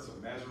on earth is a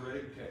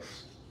Masoretic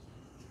text?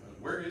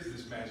 Where is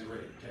this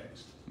Masoretic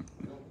text?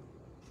 No,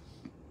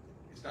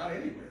 it's not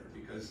anywhere,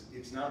 because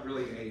it's not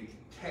really a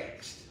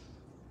text.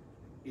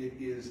 It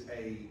is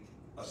a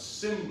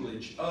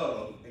assemblage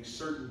of a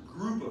certain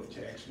group of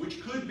texts,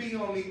 which could be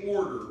on the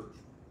order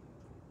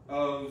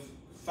of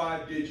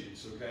 5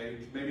 digits, okay?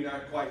 Maybe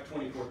not quite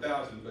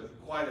 24,000, but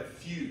quite a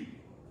few,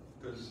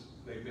 because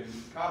they've been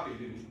copied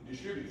and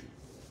distributed.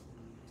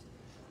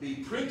 The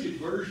printed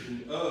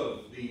version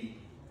of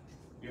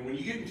when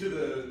you get into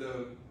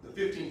the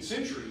 15th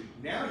century,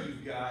 now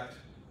you've got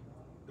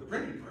the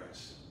printing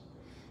press.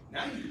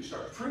 Now you can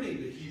start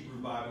printing the Hebrew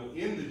Bible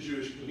in the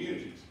Jewish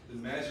communities. The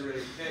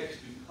Masoretic text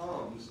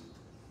becomes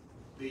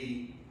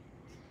the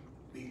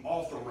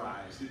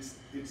authorized.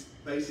 It's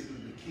basically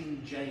the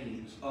King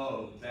James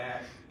of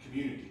that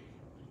community.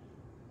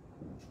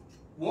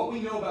 What we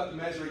know about the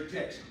Masoretic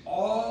text,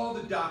 all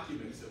the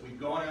documents that we've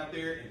gone out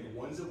there and the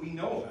ones that we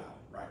know about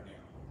right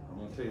now, I'm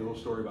going to tell you a little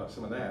story about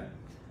some of that,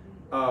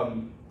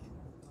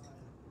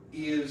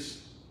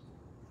 is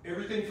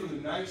everything from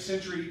the 9th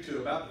century to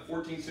about the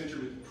 14th century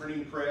with the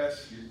printing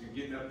press. You're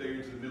getting up there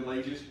into the Middle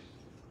Ages.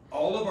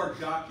 All of our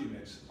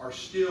documents are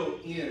still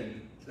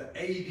in the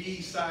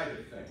AD side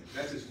of things.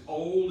 That's as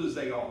old as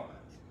they are.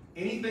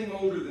 Anything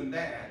older than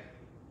that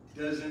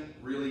doesn't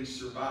really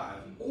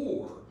survive,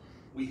 or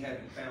we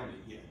haven't found it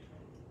yet.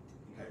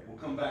 Okay, we'll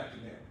come back to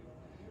that.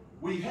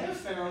 We have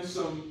found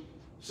some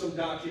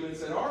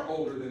documents that are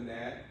older than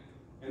that,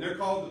 and they're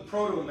called the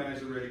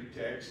Proto-Masoretic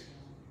text.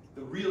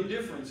 The real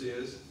difference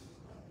is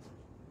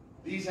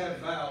these have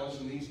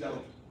vowels and these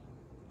don't.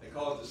 They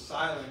call it the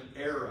silent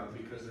era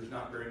because there's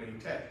not very many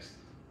texts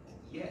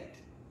yet.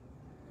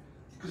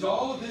 Because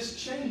all of this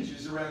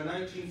changes around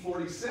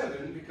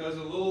 1947 because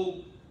a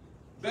little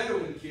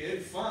Bedouin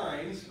kid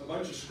finds a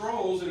bunch of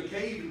scrolls in a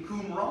cave in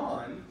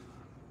Qumran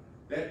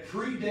that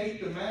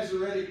predate the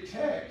Masoretic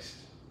text,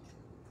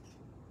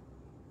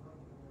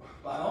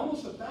 by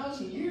almost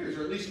 1,000 years,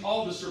 or at least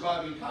all the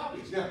surviving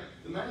copies. Now,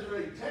 the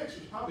Masoretic text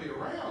was probably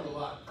around a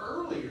lot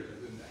earlier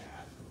than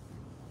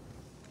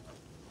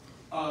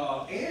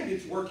that. And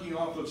it's working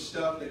off of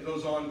stuff that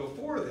goes on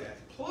before that.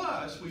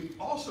 Plus, we've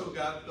also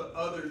got the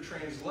other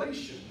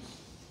translations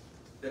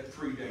that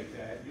predate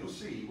that. You'll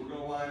see, we're going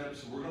to line up,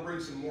 so we're going to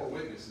bring some more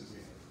witnesses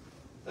in.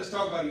 Let's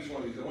talk about each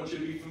one of these. I want you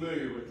to be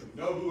familiar with them.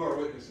 Know who our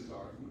witnesses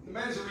are. The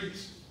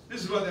Masoretes,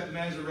 this is what that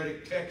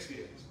Masoretic text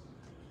is.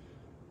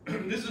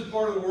 This is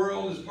part of the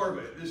world, this is part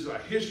of it. This is a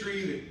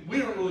history that we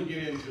don't really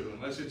get into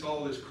unless it's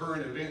all this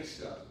current event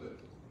stuff. But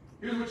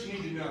here's what you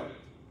need to know.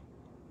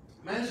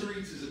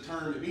 Masoretes is a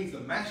term that means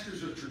the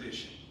masters of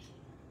tradition.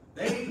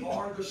 They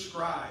are the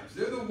scribes.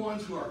 They're the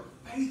ones who are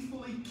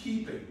faithfully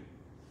keeping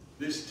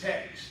this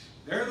text.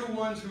 They're the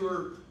ones who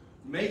are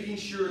making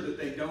sure that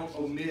they don't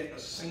omit a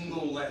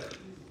single letter.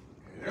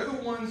 And they're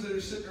the ones that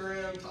are sitting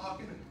around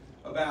talking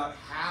about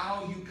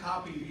how you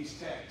copy these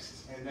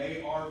texts. And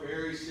they are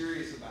very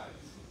serious about it.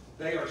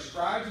 They are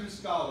scribes and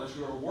scholars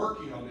who are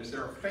working on this.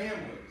 There are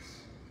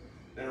families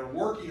that are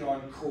working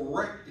on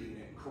correcting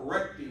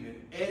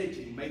and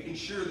editing, making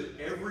sure that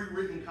every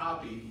written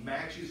copy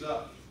matches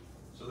up.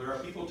 So there are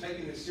people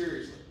taking this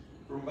seriously.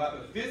 From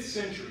about the 5th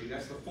century,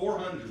 that's the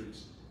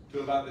 400s, to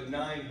about the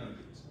 900s.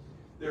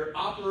 They're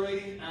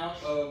operating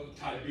out of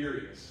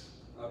Tiberias,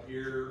 up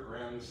here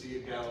around the Sea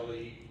of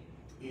Galilee,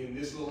 in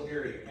this little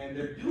area. And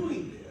they're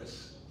doing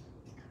this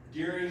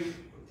during,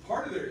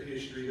 part of their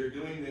history, they're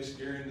doing this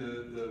during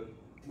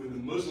when the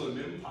Muslim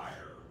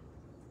Empire,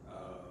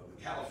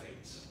 the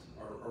caliphates,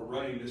 are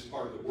running this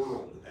part of the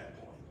world at that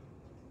point.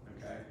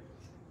 Okay?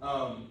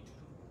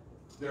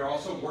 They're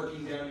also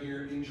working down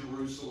here in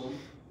Jerusalem.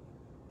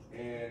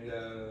 And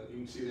you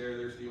can see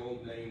there's the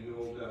old name, the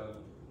old, I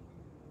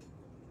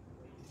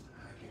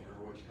can't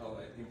remember what you call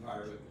that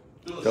empire,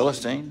 but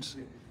Philistines?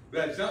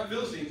 But it's not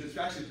Philistines, it's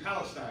actually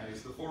Palestine.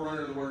 It's the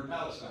forerunner of the word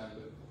Palestine.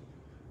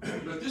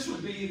 But this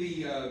would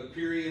be the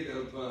period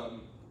of the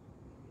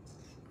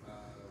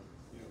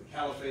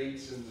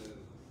caliphates and the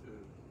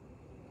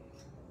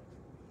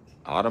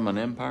Ottoman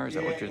Empire, is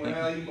that what you're thinking?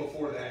 Well, even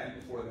before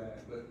that.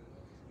 But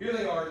here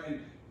they are,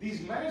 and these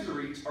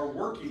Masoretes are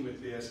working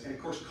with this, and of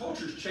course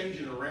culture's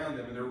changing around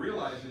them, and they're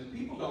realizing that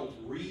people don't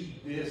read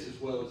this as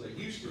well as they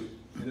used to,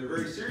 and they're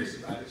very serious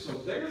about it. So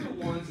they're the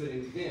ones that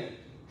invent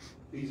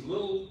these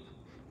little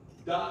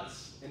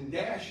dots and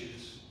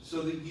dashes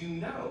so that you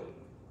know.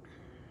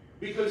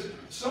 Because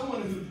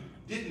someone who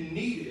didn't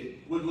need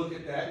it would look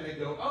at that and they'd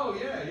go, oh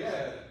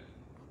yeah,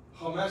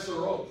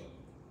 Hamasorot.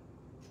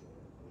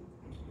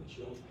 But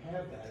you don't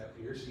have that up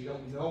here, so you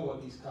don't know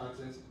what these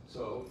consonants,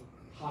 so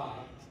ha,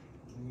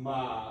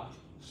 ma,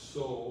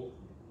 so,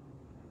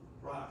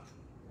 ra.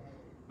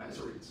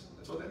 Masoretes,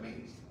 that's what that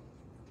means.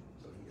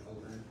 So you go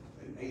over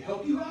and they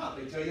help you out,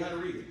 they tell you how to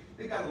read it.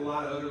 They got a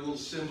lot of other little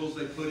symbols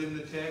they put in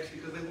the text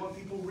because they want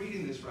people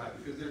reading this right,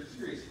 because they're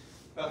serious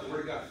about the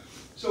Word of God.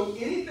 So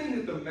anything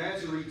that the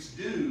Masoretes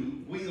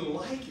do, we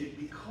like it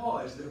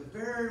because they're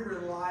very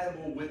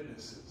reliable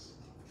witnesses.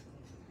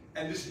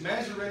 And this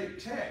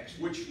Masoretic text,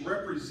 which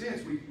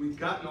represents, we've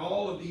gotten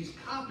all of these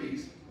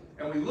copies,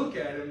 and we look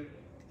at them,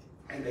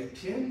 and they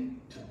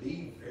tend to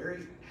be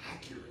very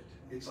accurate.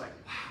 It's like,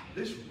 wow,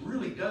 this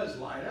really does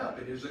line up,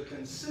 and there's a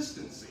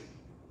consistency.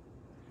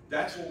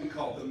 That's what we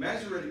call the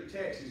Masoretic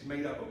text is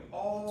made up of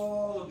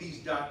all of these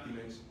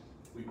documents.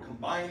 We've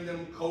combined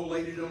them,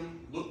 collated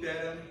them, looked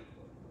at them,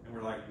 and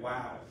we're like,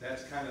 wow,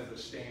 that's kind of the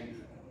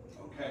standard.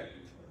 Okay.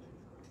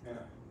 Now,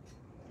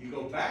 you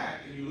go back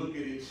and you look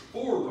at its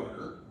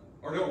forerunner,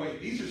 or no, wait,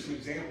 these are some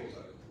examples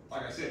of it.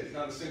 Like I said, it's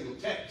not a single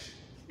text.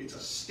 It's a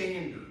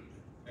standard.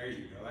 There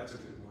you go. That's a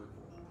good word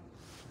for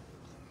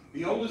it.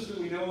 The oldest that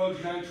we know of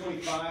is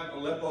 925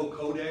 Aleppo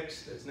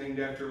Codex. That's named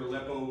after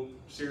Aleppo,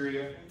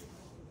 Syria.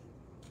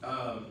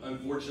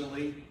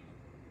 Unfortunately,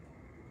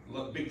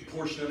 a big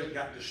portion of it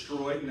got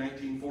destroyed in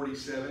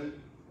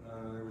 1947.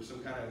 There was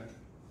some kind of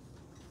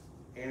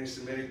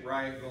anti-Semitic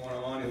riot going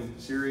on in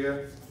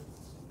Syria.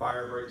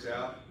 Fire breaks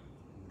out,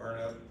 burn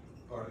up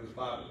part of this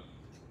Bible.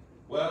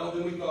 Well,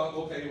 then we thought,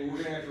 okay, well,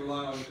 we're going to have to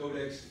rely on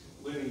Codex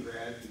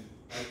Leningrad, and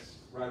that's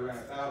right around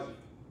 1,000.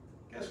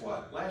 Guess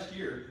what? Last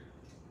year,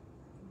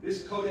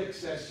 this Codex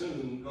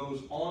Sassoon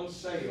goes on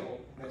sale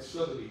at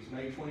Sotheby's,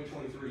 May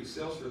 2023,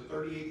 sells for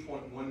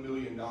 $38.1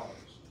 million.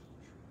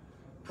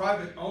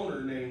 Private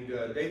owner named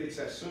David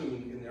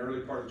Sassoon in the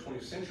early part of the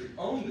 20th century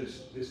owned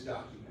this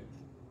document.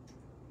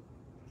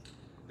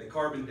 They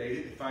carbon date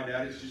it, they find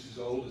out it's just as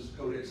old as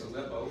Codex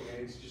Aleppo,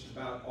 and it's just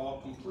about all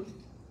complete.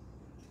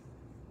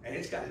 And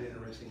it's got an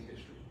interesting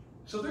history.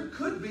 So there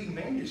could be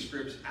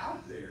manuscripts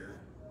out there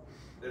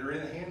that are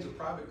in the hands of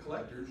private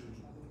collectors, and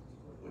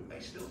we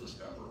may still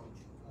discover them.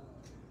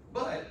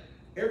 But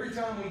every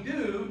time we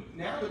do,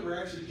 now that we're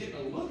actually getting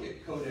a look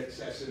at Codex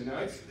Sassoon,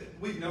 now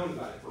we've known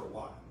about it for a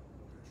while.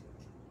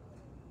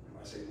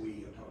 When I say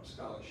we, I'm talking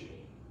scholarship.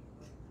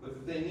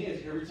 But the thing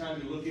is, every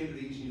time you look into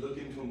these and you look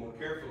into them more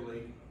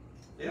carefully,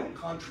 they don't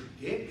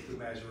contradict the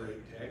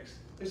Masoretic text,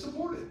 they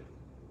support it.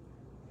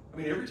 I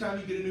mean, every time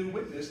you get a new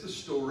witness, the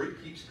story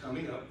keeps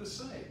coming up the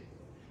same.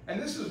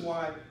 And this is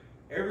why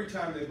every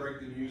time they break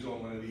the news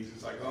on one of these,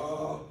 it's like,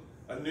 oh,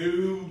 a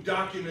new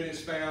document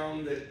is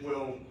found that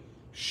will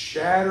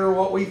shatter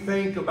what we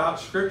think about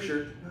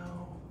Scripture.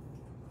 No,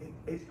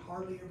 it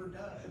hardly ever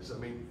does. I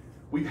mean,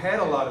 we've had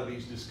a lot of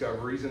these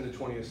discoveries in the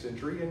 20th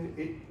century, and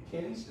it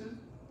tends to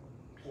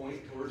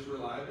point towards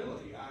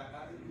reliability.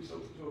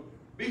 So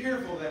be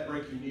careful of that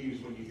breaking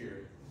news when you hear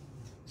it.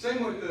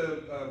 Same with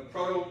the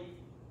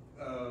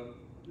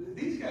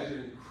these guys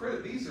are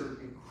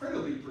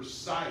incredibly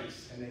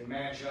precise, and they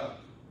match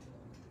up.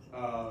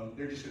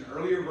 They're just an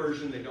earlier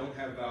version. They don't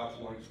have vowel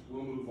points.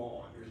 We'll move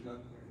on. There's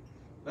nothing.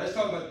 Let's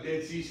talk about the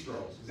Dead Sea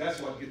Scrolls, because that's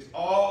what gets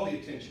all the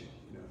attention.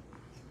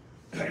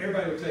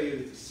 Everybody will tell you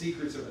that the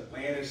secrets of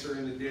Atlantis are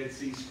in the Dead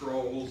Sea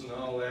Scrolls and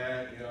all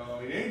that.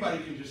 I mean,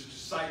 anybody can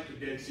just cite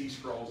the Dead Sea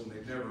Scrolls and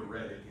they've never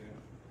read it.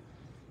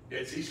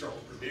 Dead Sea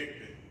Scrolls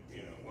predict that,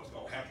 what's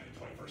going to happen in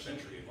the 21st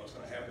century and what's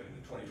going to happen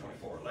in the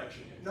 2024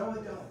 election. No,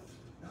 they don't.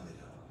 No, they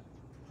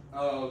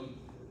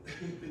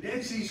don't. The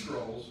Dead Sea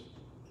Scrolls,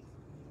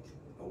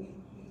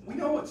 we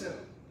know what's in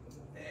them,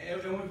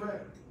 and we've read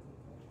them.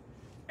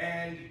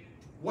 And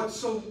what's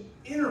so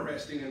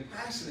interesting and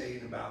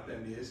fascinating about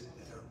them is that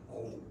they're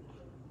old.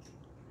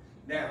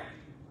 Now,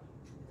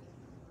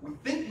 we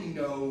think we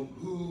know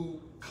who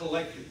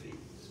collected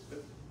these,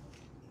 but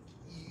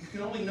you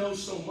can only know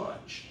so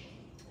much.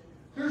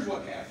 Here's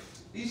what happened.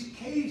 These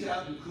caves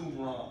out in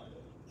Qumran,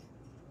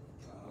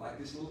 like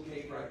this little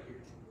cave right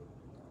here.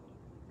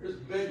 There's a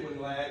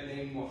Bedouin lad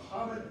named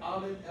Muhammad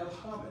Ahmed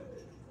El-Hamid,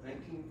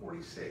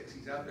 1946.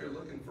 He's out there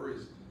looking for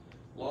his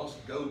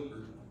lost goat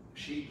or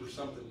sheep or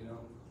something,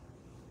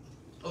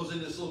 Goes in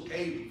this little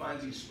cave and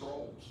finds these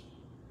scrolls.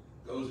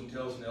 Goes and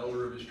tells an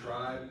elder of his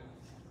tribe.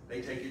 They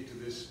take it to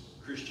this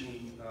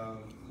Christian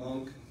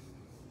monk.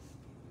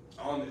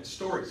 The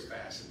story's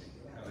fascinating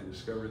how they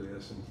discover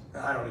this, and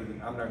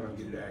I'm not going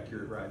to get it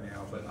accurate right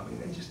now, but I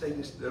mean,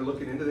 they're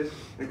looking into this,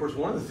 and of course,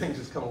 one of the things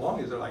that's come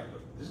along is they're like,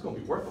 this is going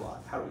to be worth a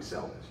lot. How do we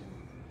sell this?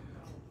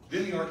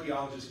 Then the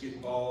archaeologists get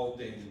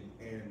involved,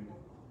 and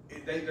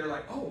they're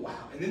like, oh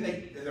wow, and then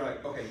they're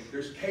like, okay,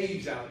 there's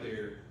caves out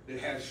there that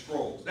have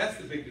scrolls. That's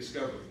the big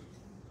discovery.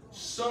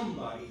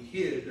 Somebody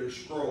hid their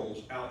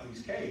scrolls out in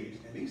these caves,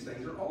 and these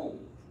things are old.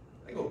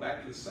 They go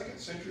back to the 2nd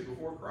century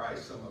before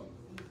Christ, some of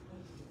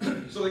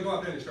them. So they go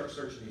out there and they start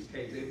searching these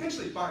caves. They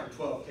eventually find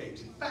 12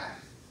 caves. In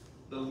fact,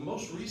 the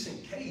most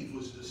recent cave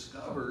was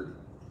discovered,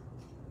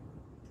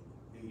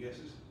 any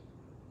guesses?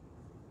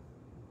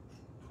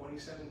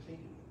 2017.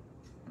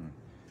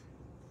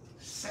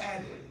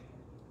 Sadly,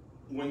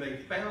 when they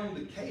found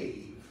the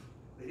cave,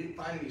 they didn't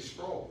find any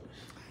scrolls.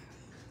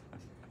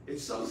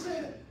 It's so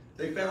sad.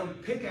 They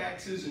found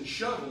pickaxes and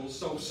shovels,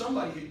 so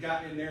somebody had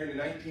gotten in there in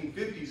the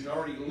 1950s and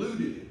already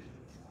looted it.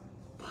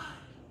 But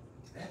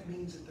that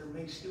means that there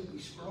may still be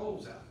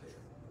scrolls out there.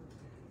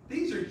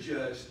 These are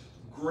just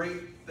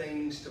great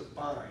things to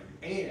find.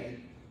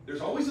 And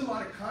there's always a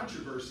lot of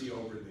controversy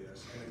over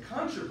this. And the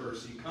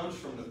controversy comes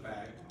from the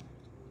fact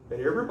that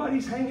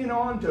everybody's hanging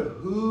on to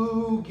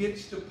who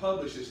gets to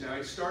publish this. Now,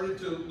 it started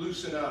to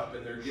loosen up,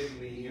 and they're getting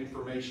the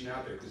information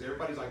out there, because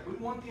everybody's like, we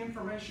want the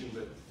information,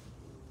 but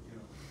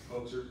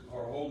folks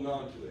are holding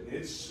on to it. And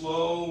it's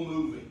slow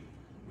moving.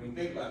 I mean,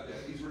 think about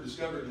that. These were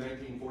discovered in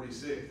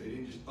 1946. They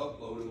didn't just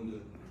upload them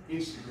to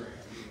Instagram.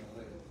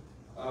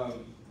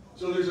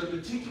 So there's a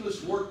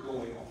meticulous work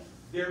going on.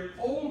 They're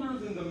older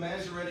than the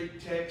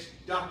Masoretic text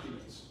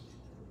documents.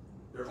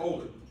 They're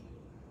older.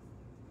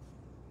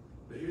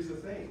 But here's the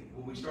thing.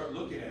 When we start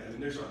looking at it,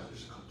 and there's a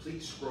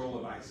complete scroll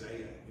of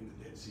Isaiah in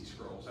the Dead Sea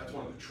Scrolls. That's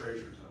one of the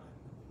treasures of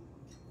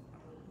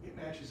it. It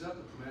matches up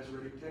with the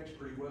Masoretic text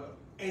pretty well.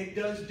 And it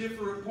does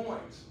differ at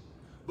points.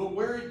 But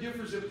where it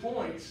differs at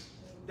points,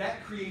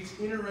 that creates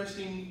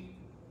interesting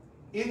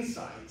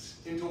insights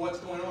into what's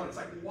going on. It's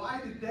like,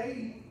 why did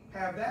they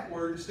have that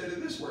word instead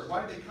of this word?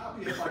 Why did they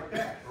copy it like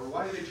that? Or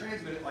why did they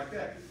transmit it like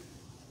that?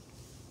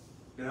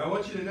 And I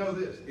want you to know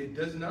this. It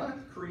does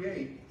not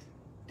create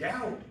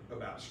doubt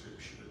about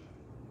Scripture.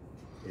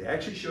 It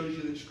actually shows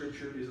you that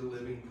Scripture is a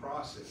living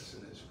process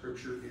and that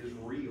Scripture is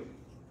real.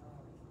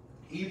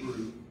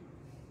 Hebrew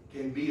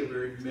can be a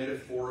very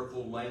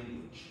metaphorical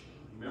language.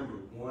 Remember,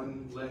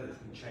 one letter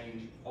can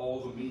change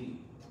all the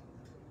meaning.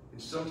 And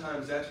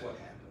sometimes that's what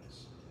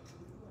happens.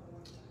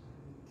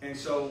 And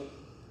so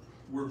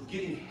we're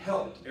getting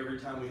helped every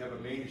time we have a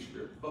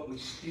manuscript, but we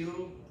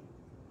still,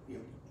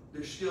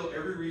 there's still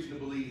every reason to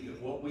believe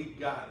that what we've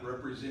got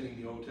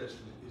representing the Old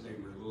Testament is a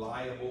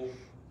reliable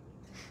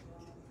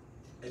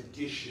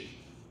edition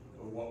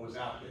of what was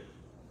out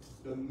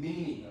there. The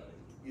meaning of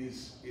it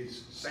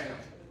is sound.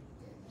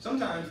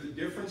 Sometimes the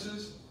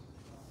differences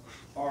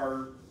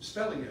are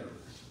spelling errors.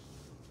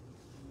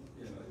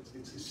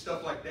 It's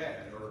stuff like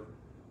that, or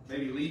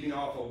maybe leaving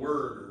off a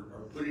word, or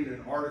putting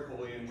an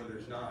article in where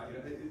there's not.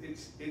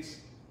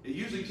 It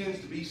usually tends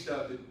to be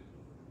stuff that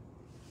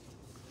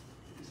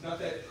it's not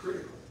that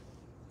critical.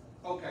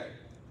 Okay,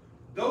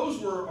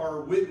 those were our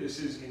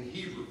witnesses in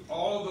Hebrew.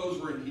 All of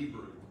those were in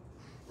Hebrew.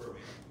 Where are we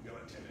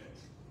going in 10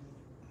 minutes?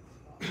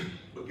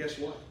 guess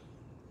what?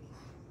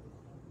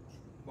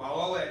 While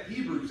all that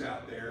Hebrew's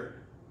out there,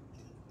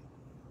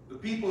 the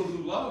people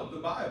who love the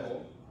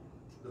Bible,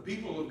 the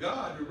people of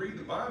God who read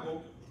the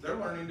Bible, they're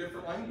learning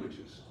different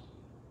languages.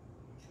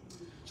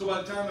 So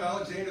by the time of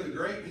Alexander the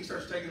Great, he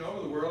starts taking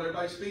over the world,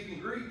 everybody's speaking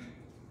Greek.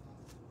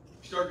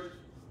 You start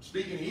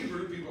speaking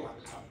Hebrew, people are like,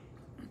 oh.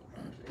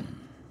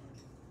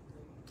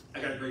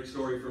 I got a great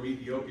story from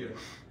Ethiopia.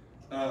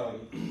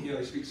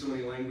 They speak so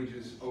many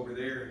languages over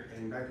there.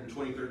 And back in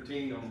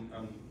 2013,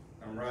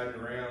 I'm riding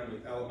around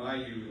with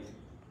Alamayu.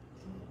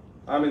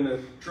 I'm in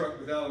the truck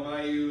with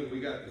Alamayu, and we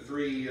got the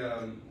three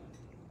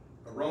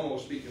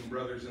Oromo-speaking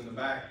brothers in the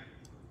back.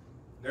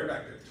 They're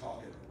back there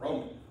talking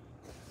Oromo.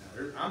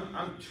 Now,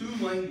 I'm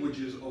 2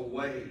 languages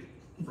away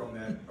from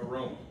that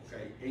Oromo.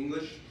 Okay,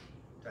 English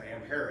to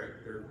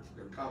Amharic, their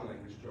common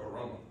language to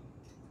Oromo.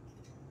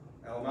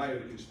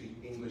 Alamayu can speak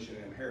English and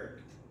Amharic.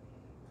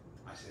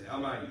 I said,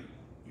 Alamayu,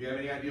 you have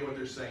any idea what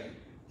they're saying?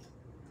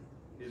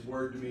 His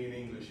word to me in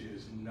English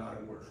is not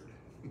a word.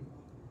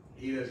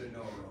 He doesn't know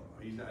Oromo.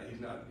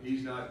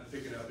 He's not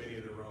picking up any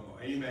of the Oromo.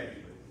 He may,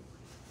 but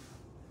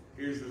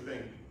here's the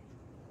thing.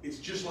 It's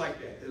just like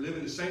that. They live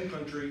in the same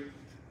country,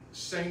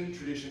 same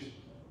traditions.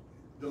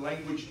 The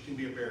language can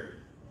be a barrier.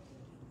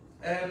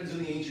 That happens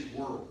in the ancient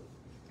world.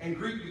 And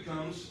Greek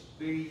becomes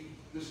the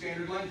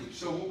standard language.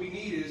 So what we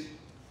need is,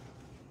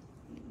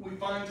 we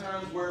find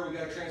times where we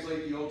got to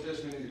translate the Old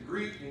Testament into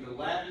Greek, into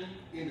Latin,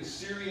 into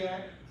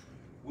Syriac.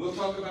 We'll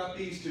talk about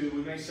these 2.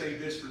 We may save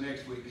this for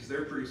next week because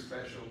they're pretty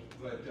special,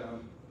 but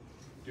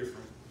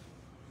different.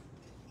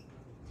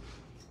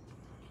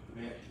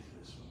 Man,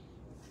 this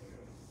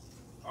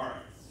one. All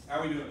right, how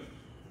are we doing?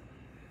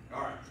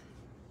 All right,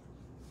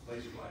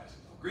 laser blast.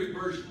 Greek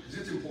version, because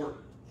it's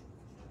important.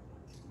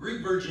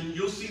 Greek version,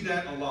 you'll see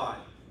that a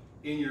lot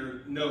in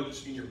your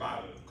notes in your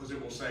Bible, because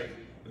it will say,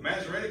 the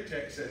Masoretic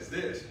text says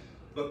this,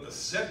 but the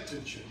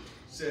Septuagint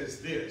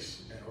says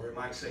this, or it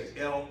might say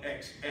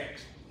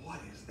LXX.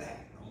 What is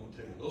that? I'm going to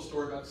tell you a little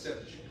story about the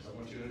Septuagint, because I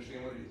want you to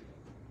understand what it is.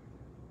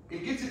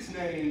 It gets its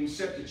name,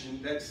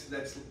 Septuagint, that's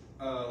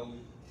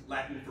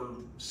Latin for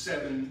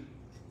 7,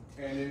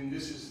 and then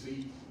this is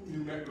the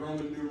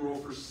Roman numeral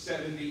for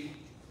 70.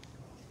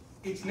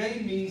 Its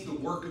name means the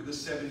work of the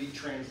 70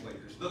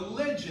 translators. The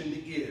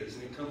legend is,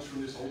 and it comes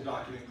from this old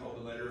document called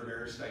the Letter of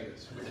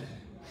Aristeas, which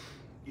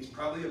is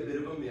probably a bit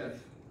of a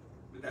myth,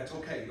 but that's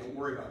okay. Don't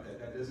worry about that.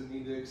 That doesn't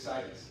mean to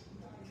excite us.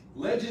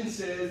 Legend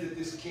says that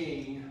this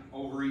king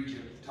over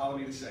Egypt,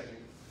 Ptolemy II,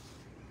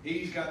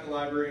 he's got the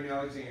library in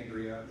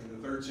Alexandria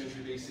in the 3rd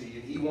century BC,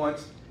 and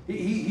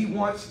he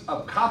wants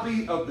a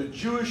copy of the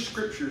Jewish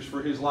scriptures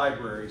for his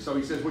library. So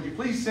he says, would you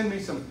please send me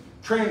some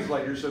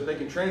translators so that they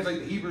can translate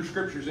the Hebrew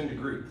scriptures into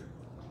Greek?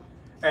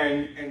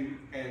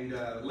 And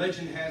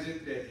legend has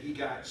it that he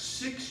got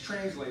 6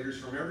 translators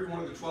from every one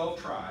of the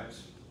 12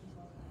 tribes,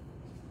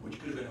 which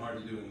could have been hard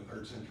to do in the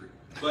 3rd century.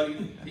 But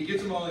he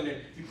gets them all in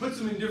there. He puts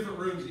them in different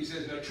rooms and he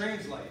says, now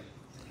translate.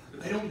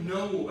 But they don't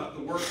know about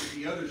the work that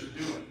the others are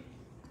doing.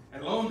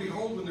 And lo and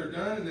behold, when they're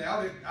done and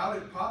out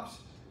it pops,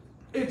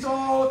 it's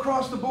all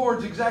across the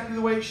boards exactly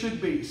the way it should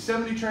be.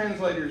 70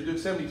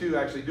 translators, 72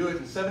 actually, do it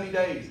in 70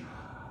 days.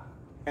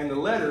 And the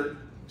letter,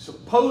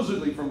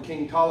 supposedly from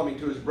King Ptolemy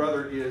to his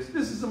brother, is,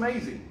 this is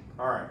amazing.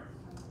 All right.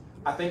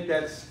 I think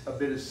that's a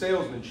bit of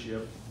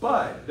salesmanship,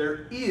 but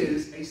there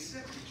is a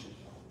Septuagint.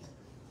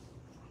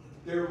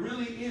 There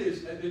really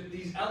is.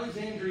 These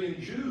Alexandrian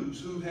Jews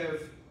who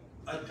have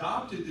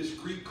adopted this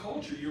Greek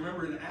culture. You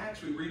remember in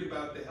Acts we read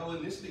about the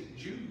Hellenistic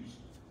Jews.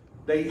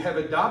 They have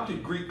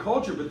adopted Greek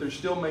culture, but they're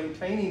still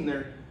maintaining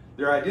their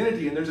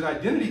identity. And there's an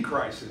identity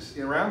crisis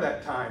around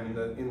that time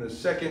in the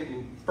 2nd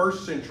and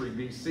 1st century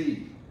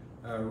BC.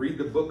 Read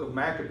the book of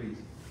Maccabees.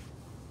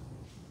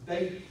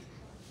 They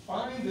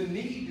find the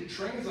need to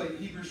translate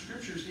Hebrew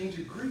scriptures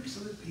into Greek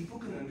so that people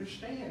can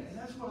understand. And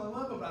that's what I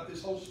love about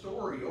this whole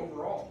story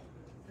overall.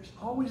 There's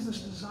always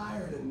this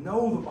desire to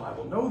know the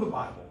Bible, know the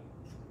Bible.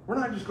 We're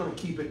not just going to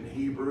keep it in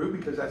Hebrew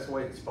because that's the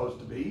way it's supposed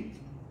to be.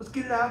 Let's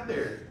get it out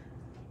there.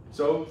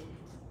 So,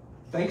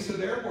 thanks to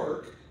their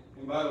work,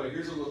 and by the way,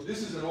 here's a look.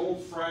 This is an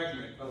old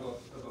fragment of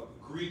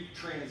a Greek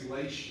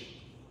translation.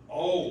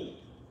 Old.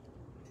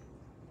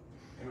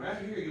 And right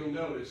here you'll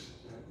notice,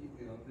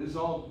 this is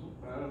all,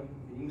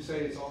 you can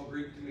say it's all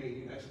Greek to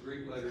me, that's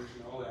Greek letters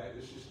and all that,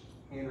 it's just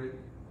handwritten.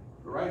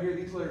 But right here,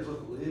 these letters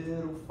look a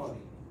little funny.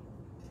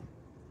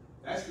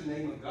 That's the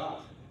name of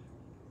God.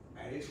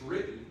 And it's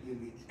written in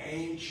the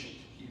ancient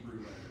Hebrew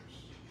letters.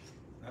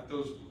 Not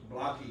those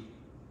blocky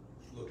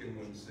looking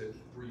ones that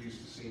we're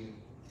used to seeing.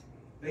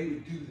 They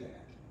would do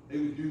that. They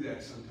would do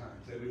that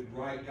sometimes. They would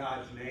write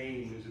God's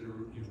name as it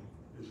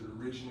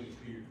originally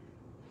appeared.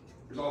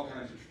 There's all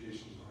kinds of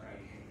traditions behind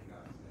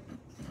God's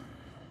name.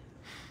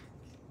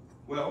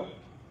 Well,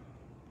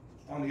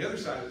 on the other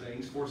side of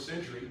things, 4th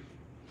century,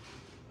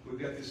 we've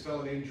got this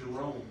fellow named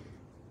Jerome.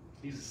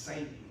 He's a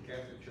saint in the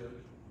Catholic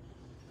Church.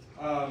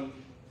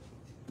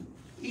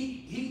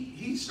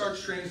 He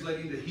starts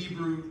translating the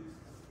Hebrew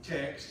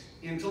text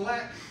into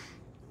Latin.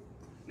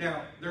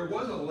 Now, there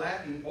was a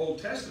Latin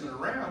Old Testament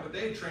around, but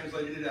they had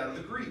translated it out of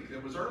the Greek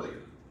that was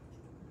earlier.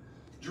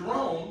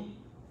 Jerome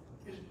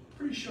is a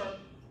pretty sharp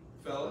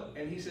fella,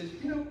 and he says,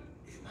 you know,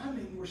 it might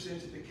make more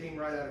sense if it came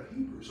right out of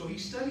Hebrew. So he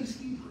studies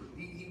Hebrew.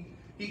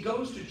 He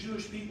goes to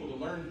Jewish people to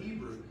learn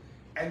Hebrew,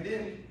 and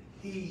then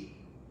he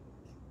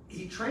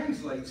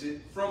translates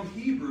it from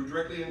Hebrew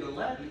directly into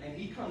Latin, and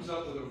he comes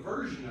up with a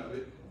version of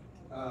it.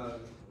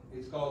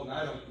 It's called, and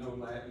I don't know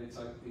Latin, it's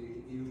like the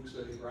Eux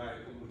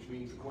Hebraicum, which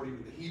means according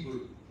to the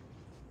Hebrew.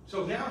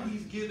 So now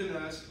he's given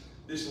us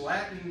this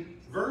Latin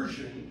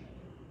version,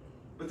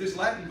 but this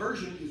Latin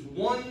version is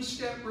one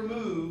step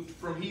removed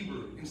from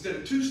Hebrew instead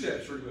of 2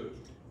 steps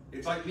removed.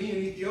 It's like me in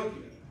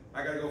Ethiopia.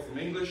 I got to go from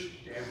English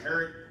to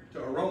Amharic to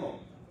Oromo.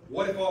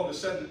 What if all of a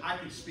sudden I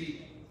could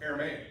speak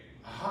Aramaic?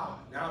 Aha,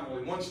 now I'm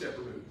only 1 step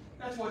removed.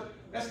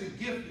 That's the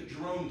gift that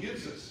Jerome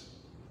gives us.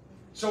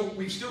 So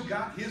we've still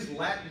got his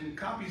Latin,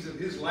 copies of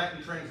his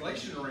Latin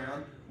translation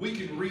around. We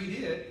can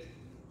read it,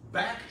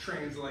 back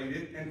translate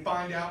it, and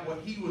find out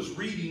what he was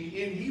reading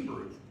in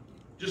Hebrew,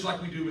 just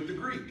like we do with the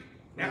Greek.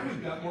 Now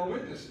we've got more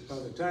witnesses. By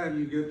the time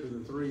you get to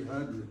the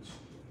 300s,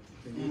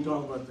 and you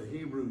talk about the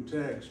Hebrew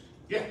text,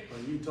 Yeah.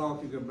 are you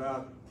talking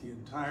about the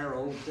entire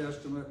Old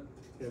Testament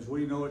as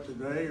we know it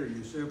today, or are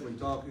you simply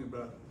talking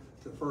about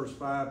the first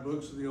 5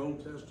 books of the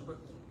Old Testament?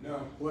 No.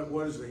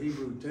 What is the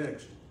Hebrew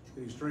text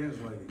that he's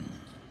translating?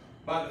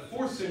 By the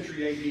 4th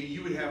century AD,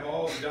 you would have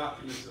all the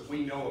documents that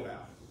we know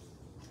about.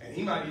 And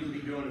he might even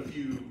be doing a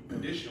few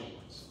additional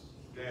ones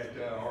that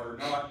are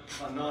not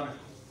canonical.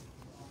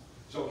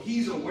 So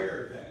he's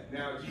aware of that.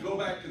 Now, if you go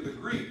back to the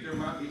Greek, there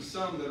might be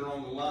some that are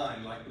on the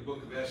line, like the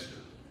Book of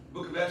Esther. The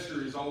Book of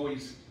Esther is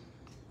always,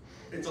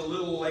 it's a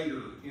little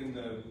later in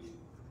the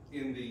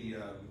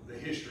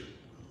history.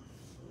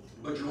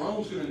 But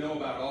Jerome's going to know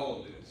about all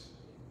of this.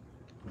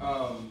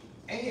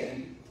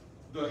 And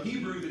the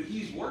Hebrew that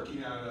he's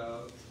working out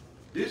of,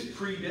 this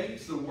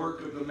predates the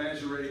work of the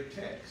Masoretic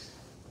text.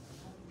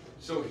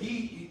 So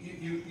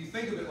you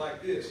think of it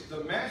like this. The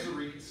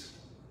Masoretes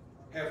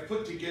have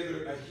put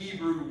together a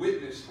Hebrew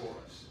witness for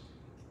us.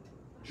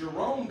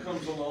 Jerome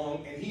comes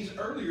along, and he's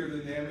earlier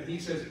than them, and he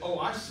says, oh,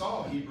 I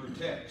saw Hebrew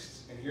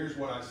texts, and here's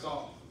what I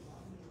saw.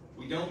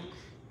 We don't,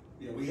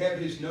 we have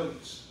his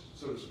notes,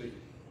 so to speak.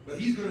 But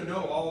he's going to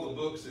know all the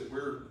books that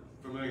we're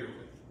familiar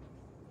with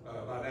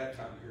by that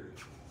time period.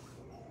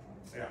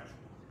 Yeah.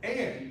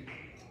 And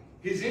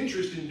his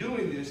interest in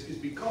doing this is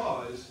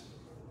because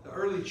the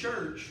early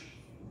church,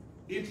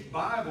 its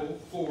Bible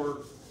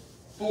for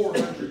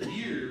 400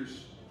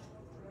 years,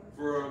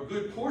 for a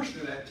good portion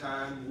of that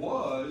time,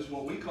 was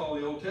what we call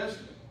the Old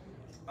Testament.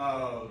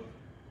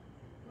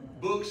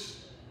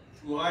 Books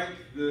like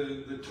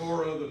the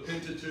Torah, the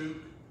Pentateuch,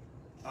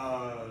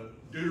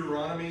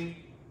 Deuteronomy,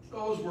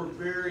 those were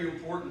very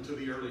important to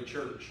the early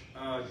church.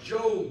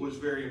 Job was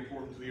very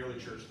important to the early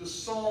church. The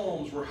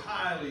Psalms were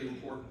highly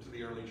important to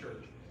the early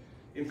church.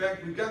 In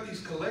fact, we've got these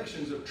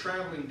collections of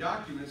traveling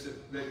documents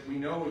that we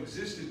know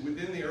existed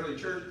within the early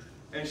church,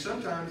 and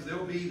sometimes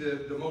they'll be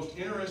the most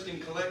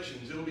interesting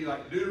collections. It'll be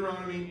like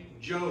Deuteronomy,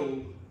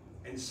 Job,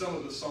 and some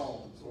of the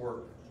Psalms,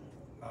 or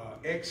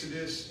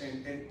Exodus,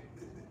 and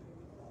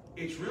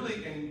it's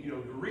really, and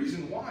the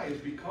reason why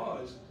is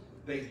because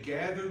they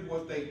gathered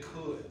what they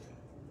could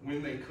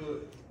when they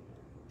could.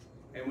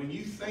 And when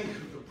you think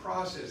of the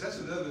process, that's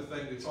another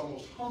thing that's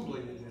almost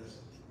humbling in this.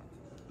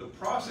 The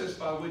process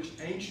by which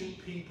ancient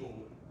people,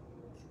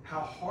 how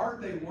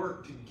hard they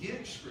work to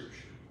get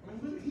Scripture. I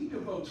mean, look, he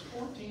devotes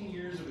 14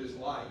 years of his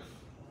life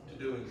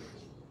to doing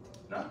this.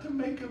 Not to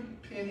make a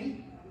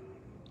penny.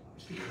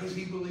 It's because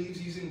he believes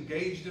he's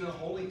engaged in a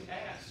holy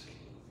task.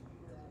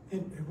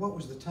 And what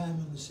was the time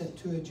on the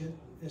Septuagint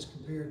as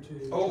compared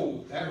to?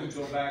 Oh, that would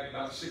go back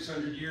about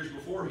 600 years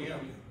before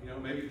him,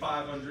 maybe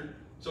 500.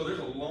 So there's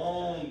a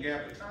long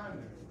gap of time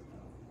there.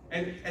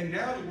 And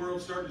now the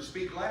world's starting to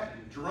speak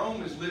Latin.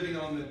 Jerome is living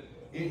on the,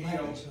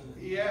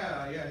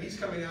 he's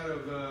coming out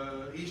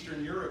of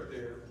Eastern Europe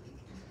there.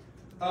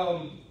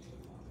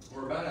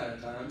 We're about out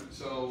of time,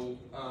 so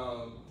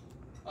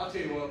I'll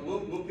tell you what,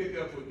 we'll pick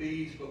up with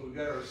these, but we've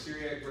got our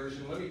Syriac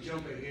version. Let me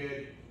jump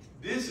ahead.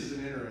 This is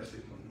an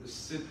interesting one, the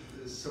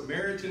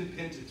Samaritan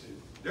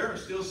Pentateuch. There are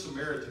still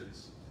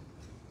Samaritans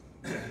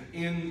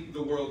in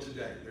the world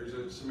today. There's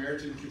a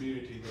Samaritan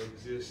community that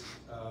exists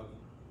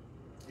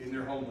in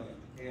their homeland.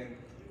 And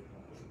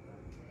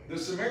the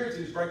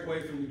Samaritans break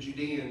away from the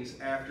Judeans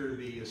after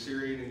the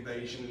Assyrian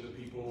invasion, and the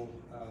people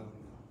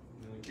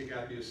kick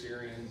out the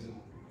Assyrians. And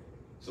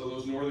so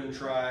those northern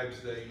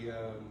tribes, they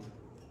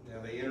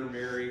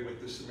intermarry with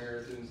the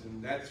Samaritans,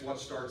 and that's what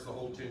starts the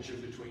whole tension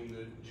between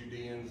the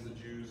Judeans, the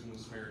Jews, and the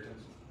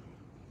Samaritans.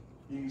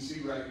 You can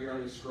see right here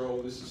on the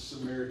scroll, this is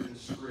Samaritan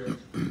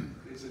script.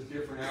 It's a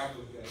different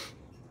alphabet.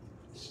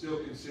 It's still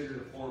considered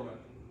a form of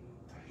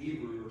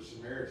Hebrew or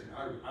Samaritan.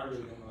 I really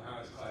don't know how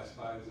it's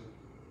classified as a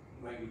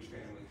language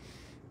family.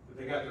 But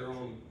they got their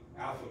own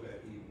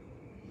alphabet even,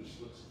 which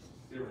looks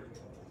different.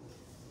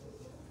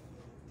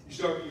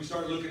 You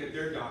start looking at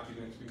their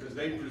documents because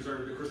they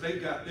preserved it. Of course,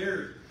 they've got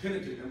their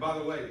Pentateuch. And by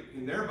the way,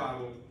 in their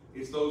Bible,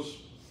 it's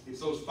those It's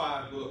those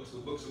 5 books, the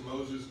books of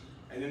Moses,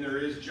 and then there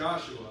is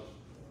Joshua,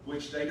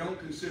 which they don't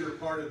consider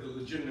part of the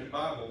legitimate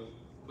Bible,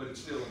 but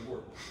it's still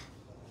important.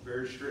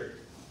 Very strict.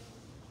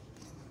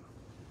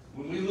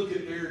 When we look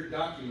at their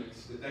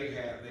documents that they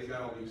have, they've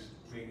got all these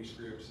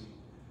manuscripts, and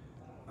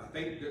I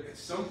think that at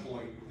some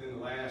point within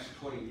the last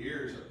 20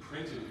 years, a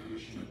printed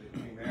edition of it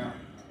came out.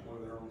 One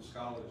of their own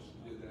scholars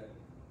did that.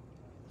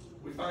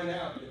 We find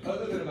out that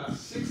other than about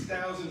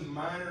 6,000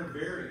 minor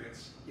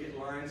variants, it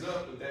lines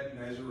up with that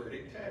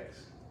Masoretic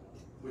text,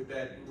 with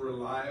that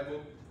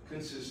reliable,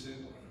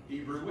 consistent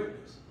Hebrew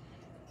witness.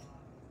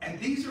 And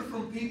these are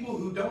from people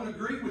who don't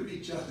agree with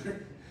each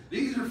other.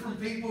 These are from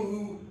people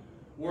who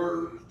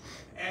were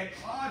at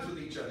odds with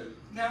each other.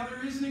 Now,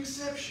 there is an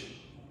exception,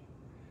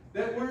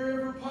 that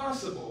wherever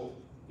possible,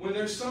 when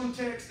there's some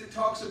text that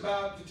talks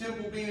about the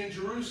temple being in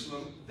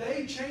Jerusalem,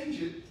 they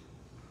change it.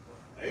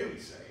 They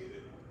would say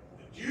that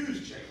the Jews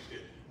changed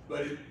it,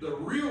 but the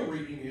real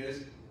reading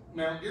is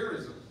Mount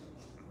Gerizim.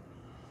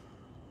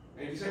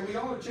 And you say, we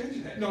all are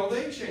changing that. No,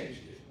 they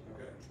changed it.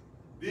 Okay.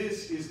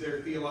 This is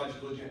their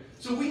theological agenda.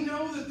 So we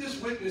know that this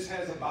witness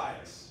has a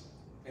bias,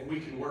 and we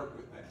can work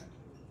with that.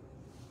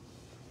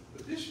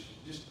 But this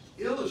just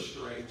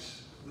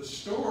illustrates the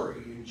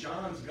story in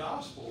John's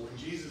gospel when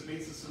Jesus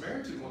meets the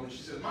Samaritan woman.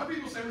 She says, my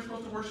people say we're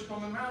supposed to worship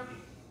on the mountain.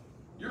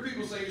 Your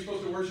people say you're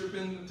supposed to worship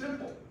in the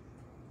temple.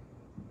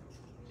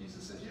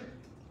 Jesus says, yeah.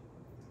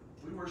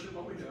 We worship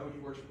what we know,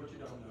 you worship what you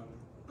don't know.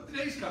 But the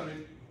day's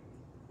coming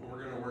when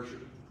we're going to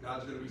worship.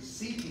 God's going to be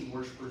seeking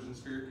worshipers in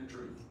spirit and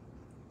truth.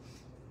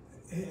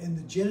 And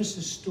the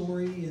Genesis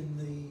story in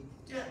the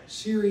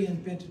Syrian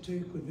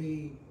Pentateuch would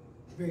be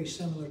very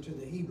similar to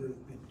the Hebrew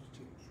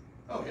Pentateuch.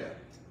 Oh, yeah.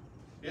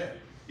 Yeah.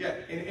 Yeah.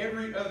 In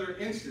every other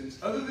instance,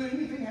 other than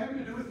anything having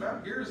to do with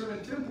Mount Gerizim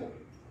and temple,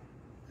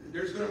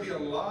 there's going to be a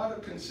lot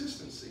of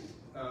consistency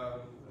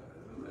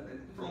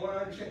from what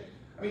I understand.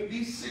 I mean,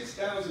 these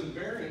 6,000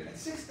 variants, and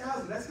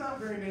 6,000, that's not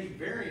very many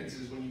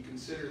variances when you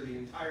consider the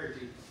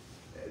entirety.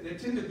 There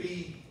tend to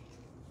be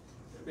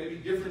maybe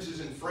differences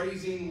in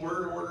phrasing,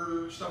 word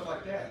order, stuff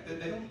like that.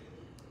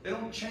 They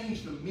don't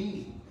change the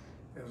meaning.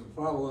 As a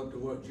follow-up to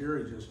what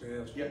Jerry just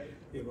asked,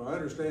 if I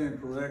understand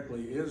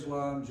correctly,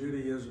 Islam,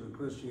 Judaism, and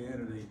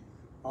Christianity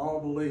all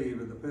believe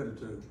in the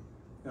Pentateuch.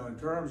 Now, in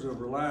terms of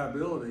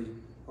reliability,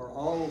 are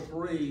all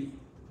 3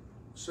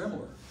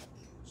 similar,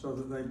 so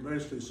that they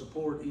basically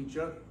support each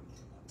other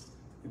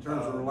in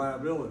terms of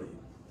reliability?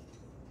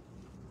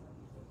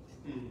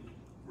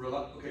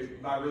 Okay,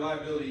 by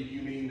reliability,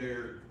 you mean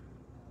their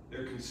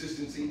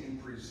consistency in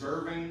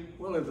preserving?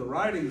 Well, if the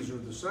writings are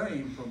the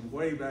same from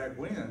way back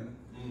when,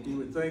 you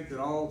would think that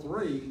all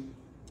 3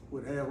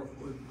 would have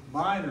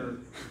minor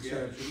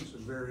exceptions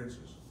and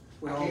variances.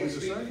 Would all be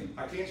the same.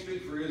 I can't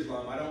speak for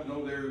Islam. I don't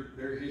know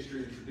their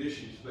history and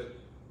traditions, but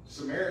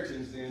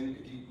Samaritans, then,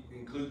 if you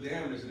include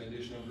them as an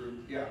additional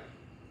group,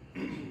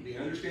 the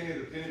understanding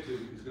of the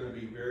Pentateuch is going to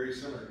be very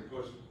similar. Of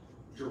course,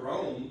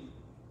 Jerome,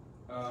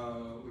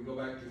 we go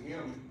back to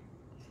him,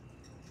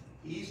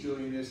 he's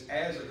doing this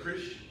as a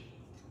Christian.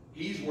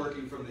 He's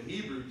working from the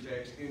Hebrew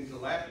text into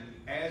Latin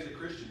as a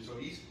Christian, so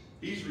he's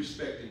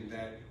respecting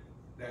that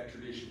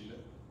tradition.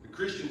 The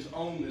Christians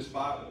own this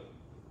Bible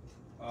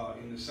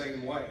in the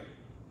same way.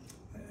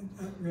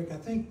 Rick, I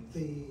think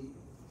the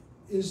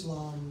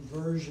Islam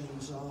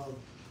versions of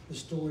the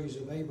stories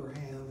of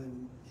Abraham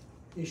and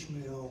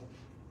Ishmael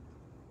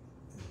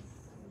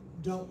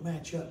don't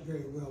match up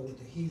very well with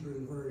the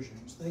Hebrew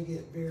versions. They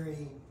get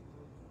very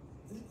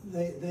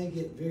I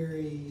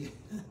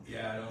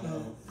don't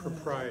know.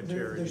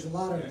 Proprietary. There's a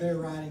lot of their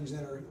writings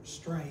that are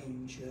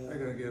strange. They're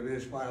going to give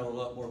Ishmael a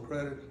lot more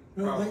credit.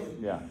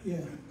 Yeah.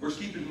 Of course,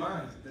 keep in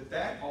mind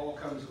that all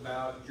comes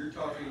about, you're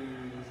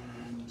talking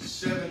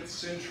 7th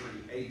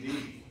century AD.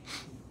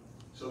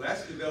 So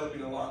that's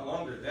developing a lot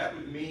longer. That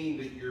would mean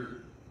that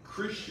your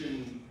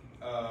Christian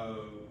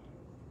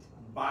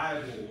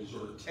Bibles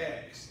or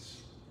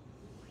texts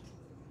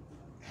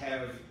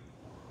have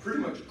pretty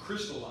much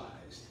crystallized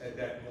at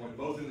that point,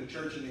 both in the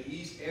church in the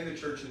East and the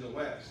church in the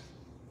West.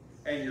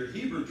 And your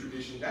Hebrew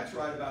tradition, that's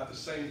right about the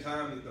same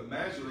time that the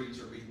Masoretes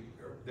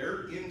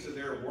they're into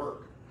their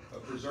work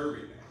of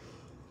preserving that.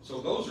 So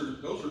those are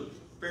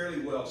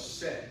fairly well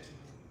set.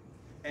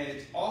 And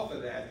it's off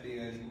of that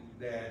then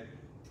that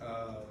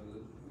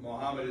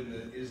Muhammad and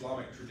the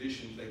Islamic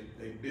traditions,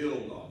 they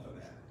build off of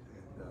that.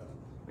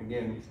 And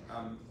again,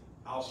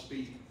 I'll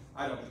speak,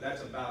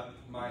 that's about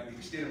the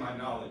extent of my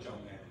knowledge on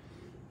that.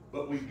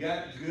 But we've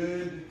got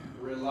good,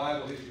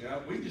 reliable history. Now,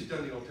 we've just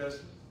done the Old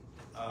Testament.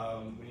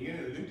 When you get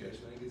into the New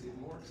Testament, it gets even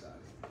more exciting.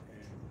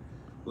 And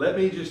let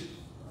me just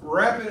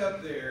wrap it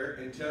up there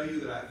and tell you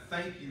that I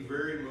thank you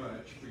very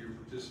much for your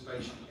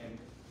participation. And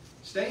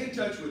stay in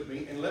touch with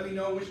me and let me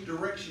know which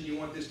direction you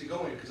want this to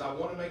go in, because I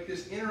want to make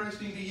this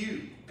interesting to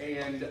you.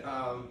 And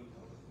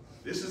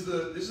this is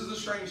the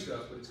strange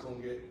stuff, but it's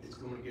going to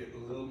get a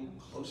little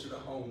closer to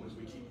home as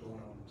we keep going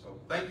on. So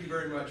thank you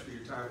very much for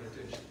your time and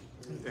attention.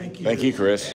 Thank you. Thank you, Chris.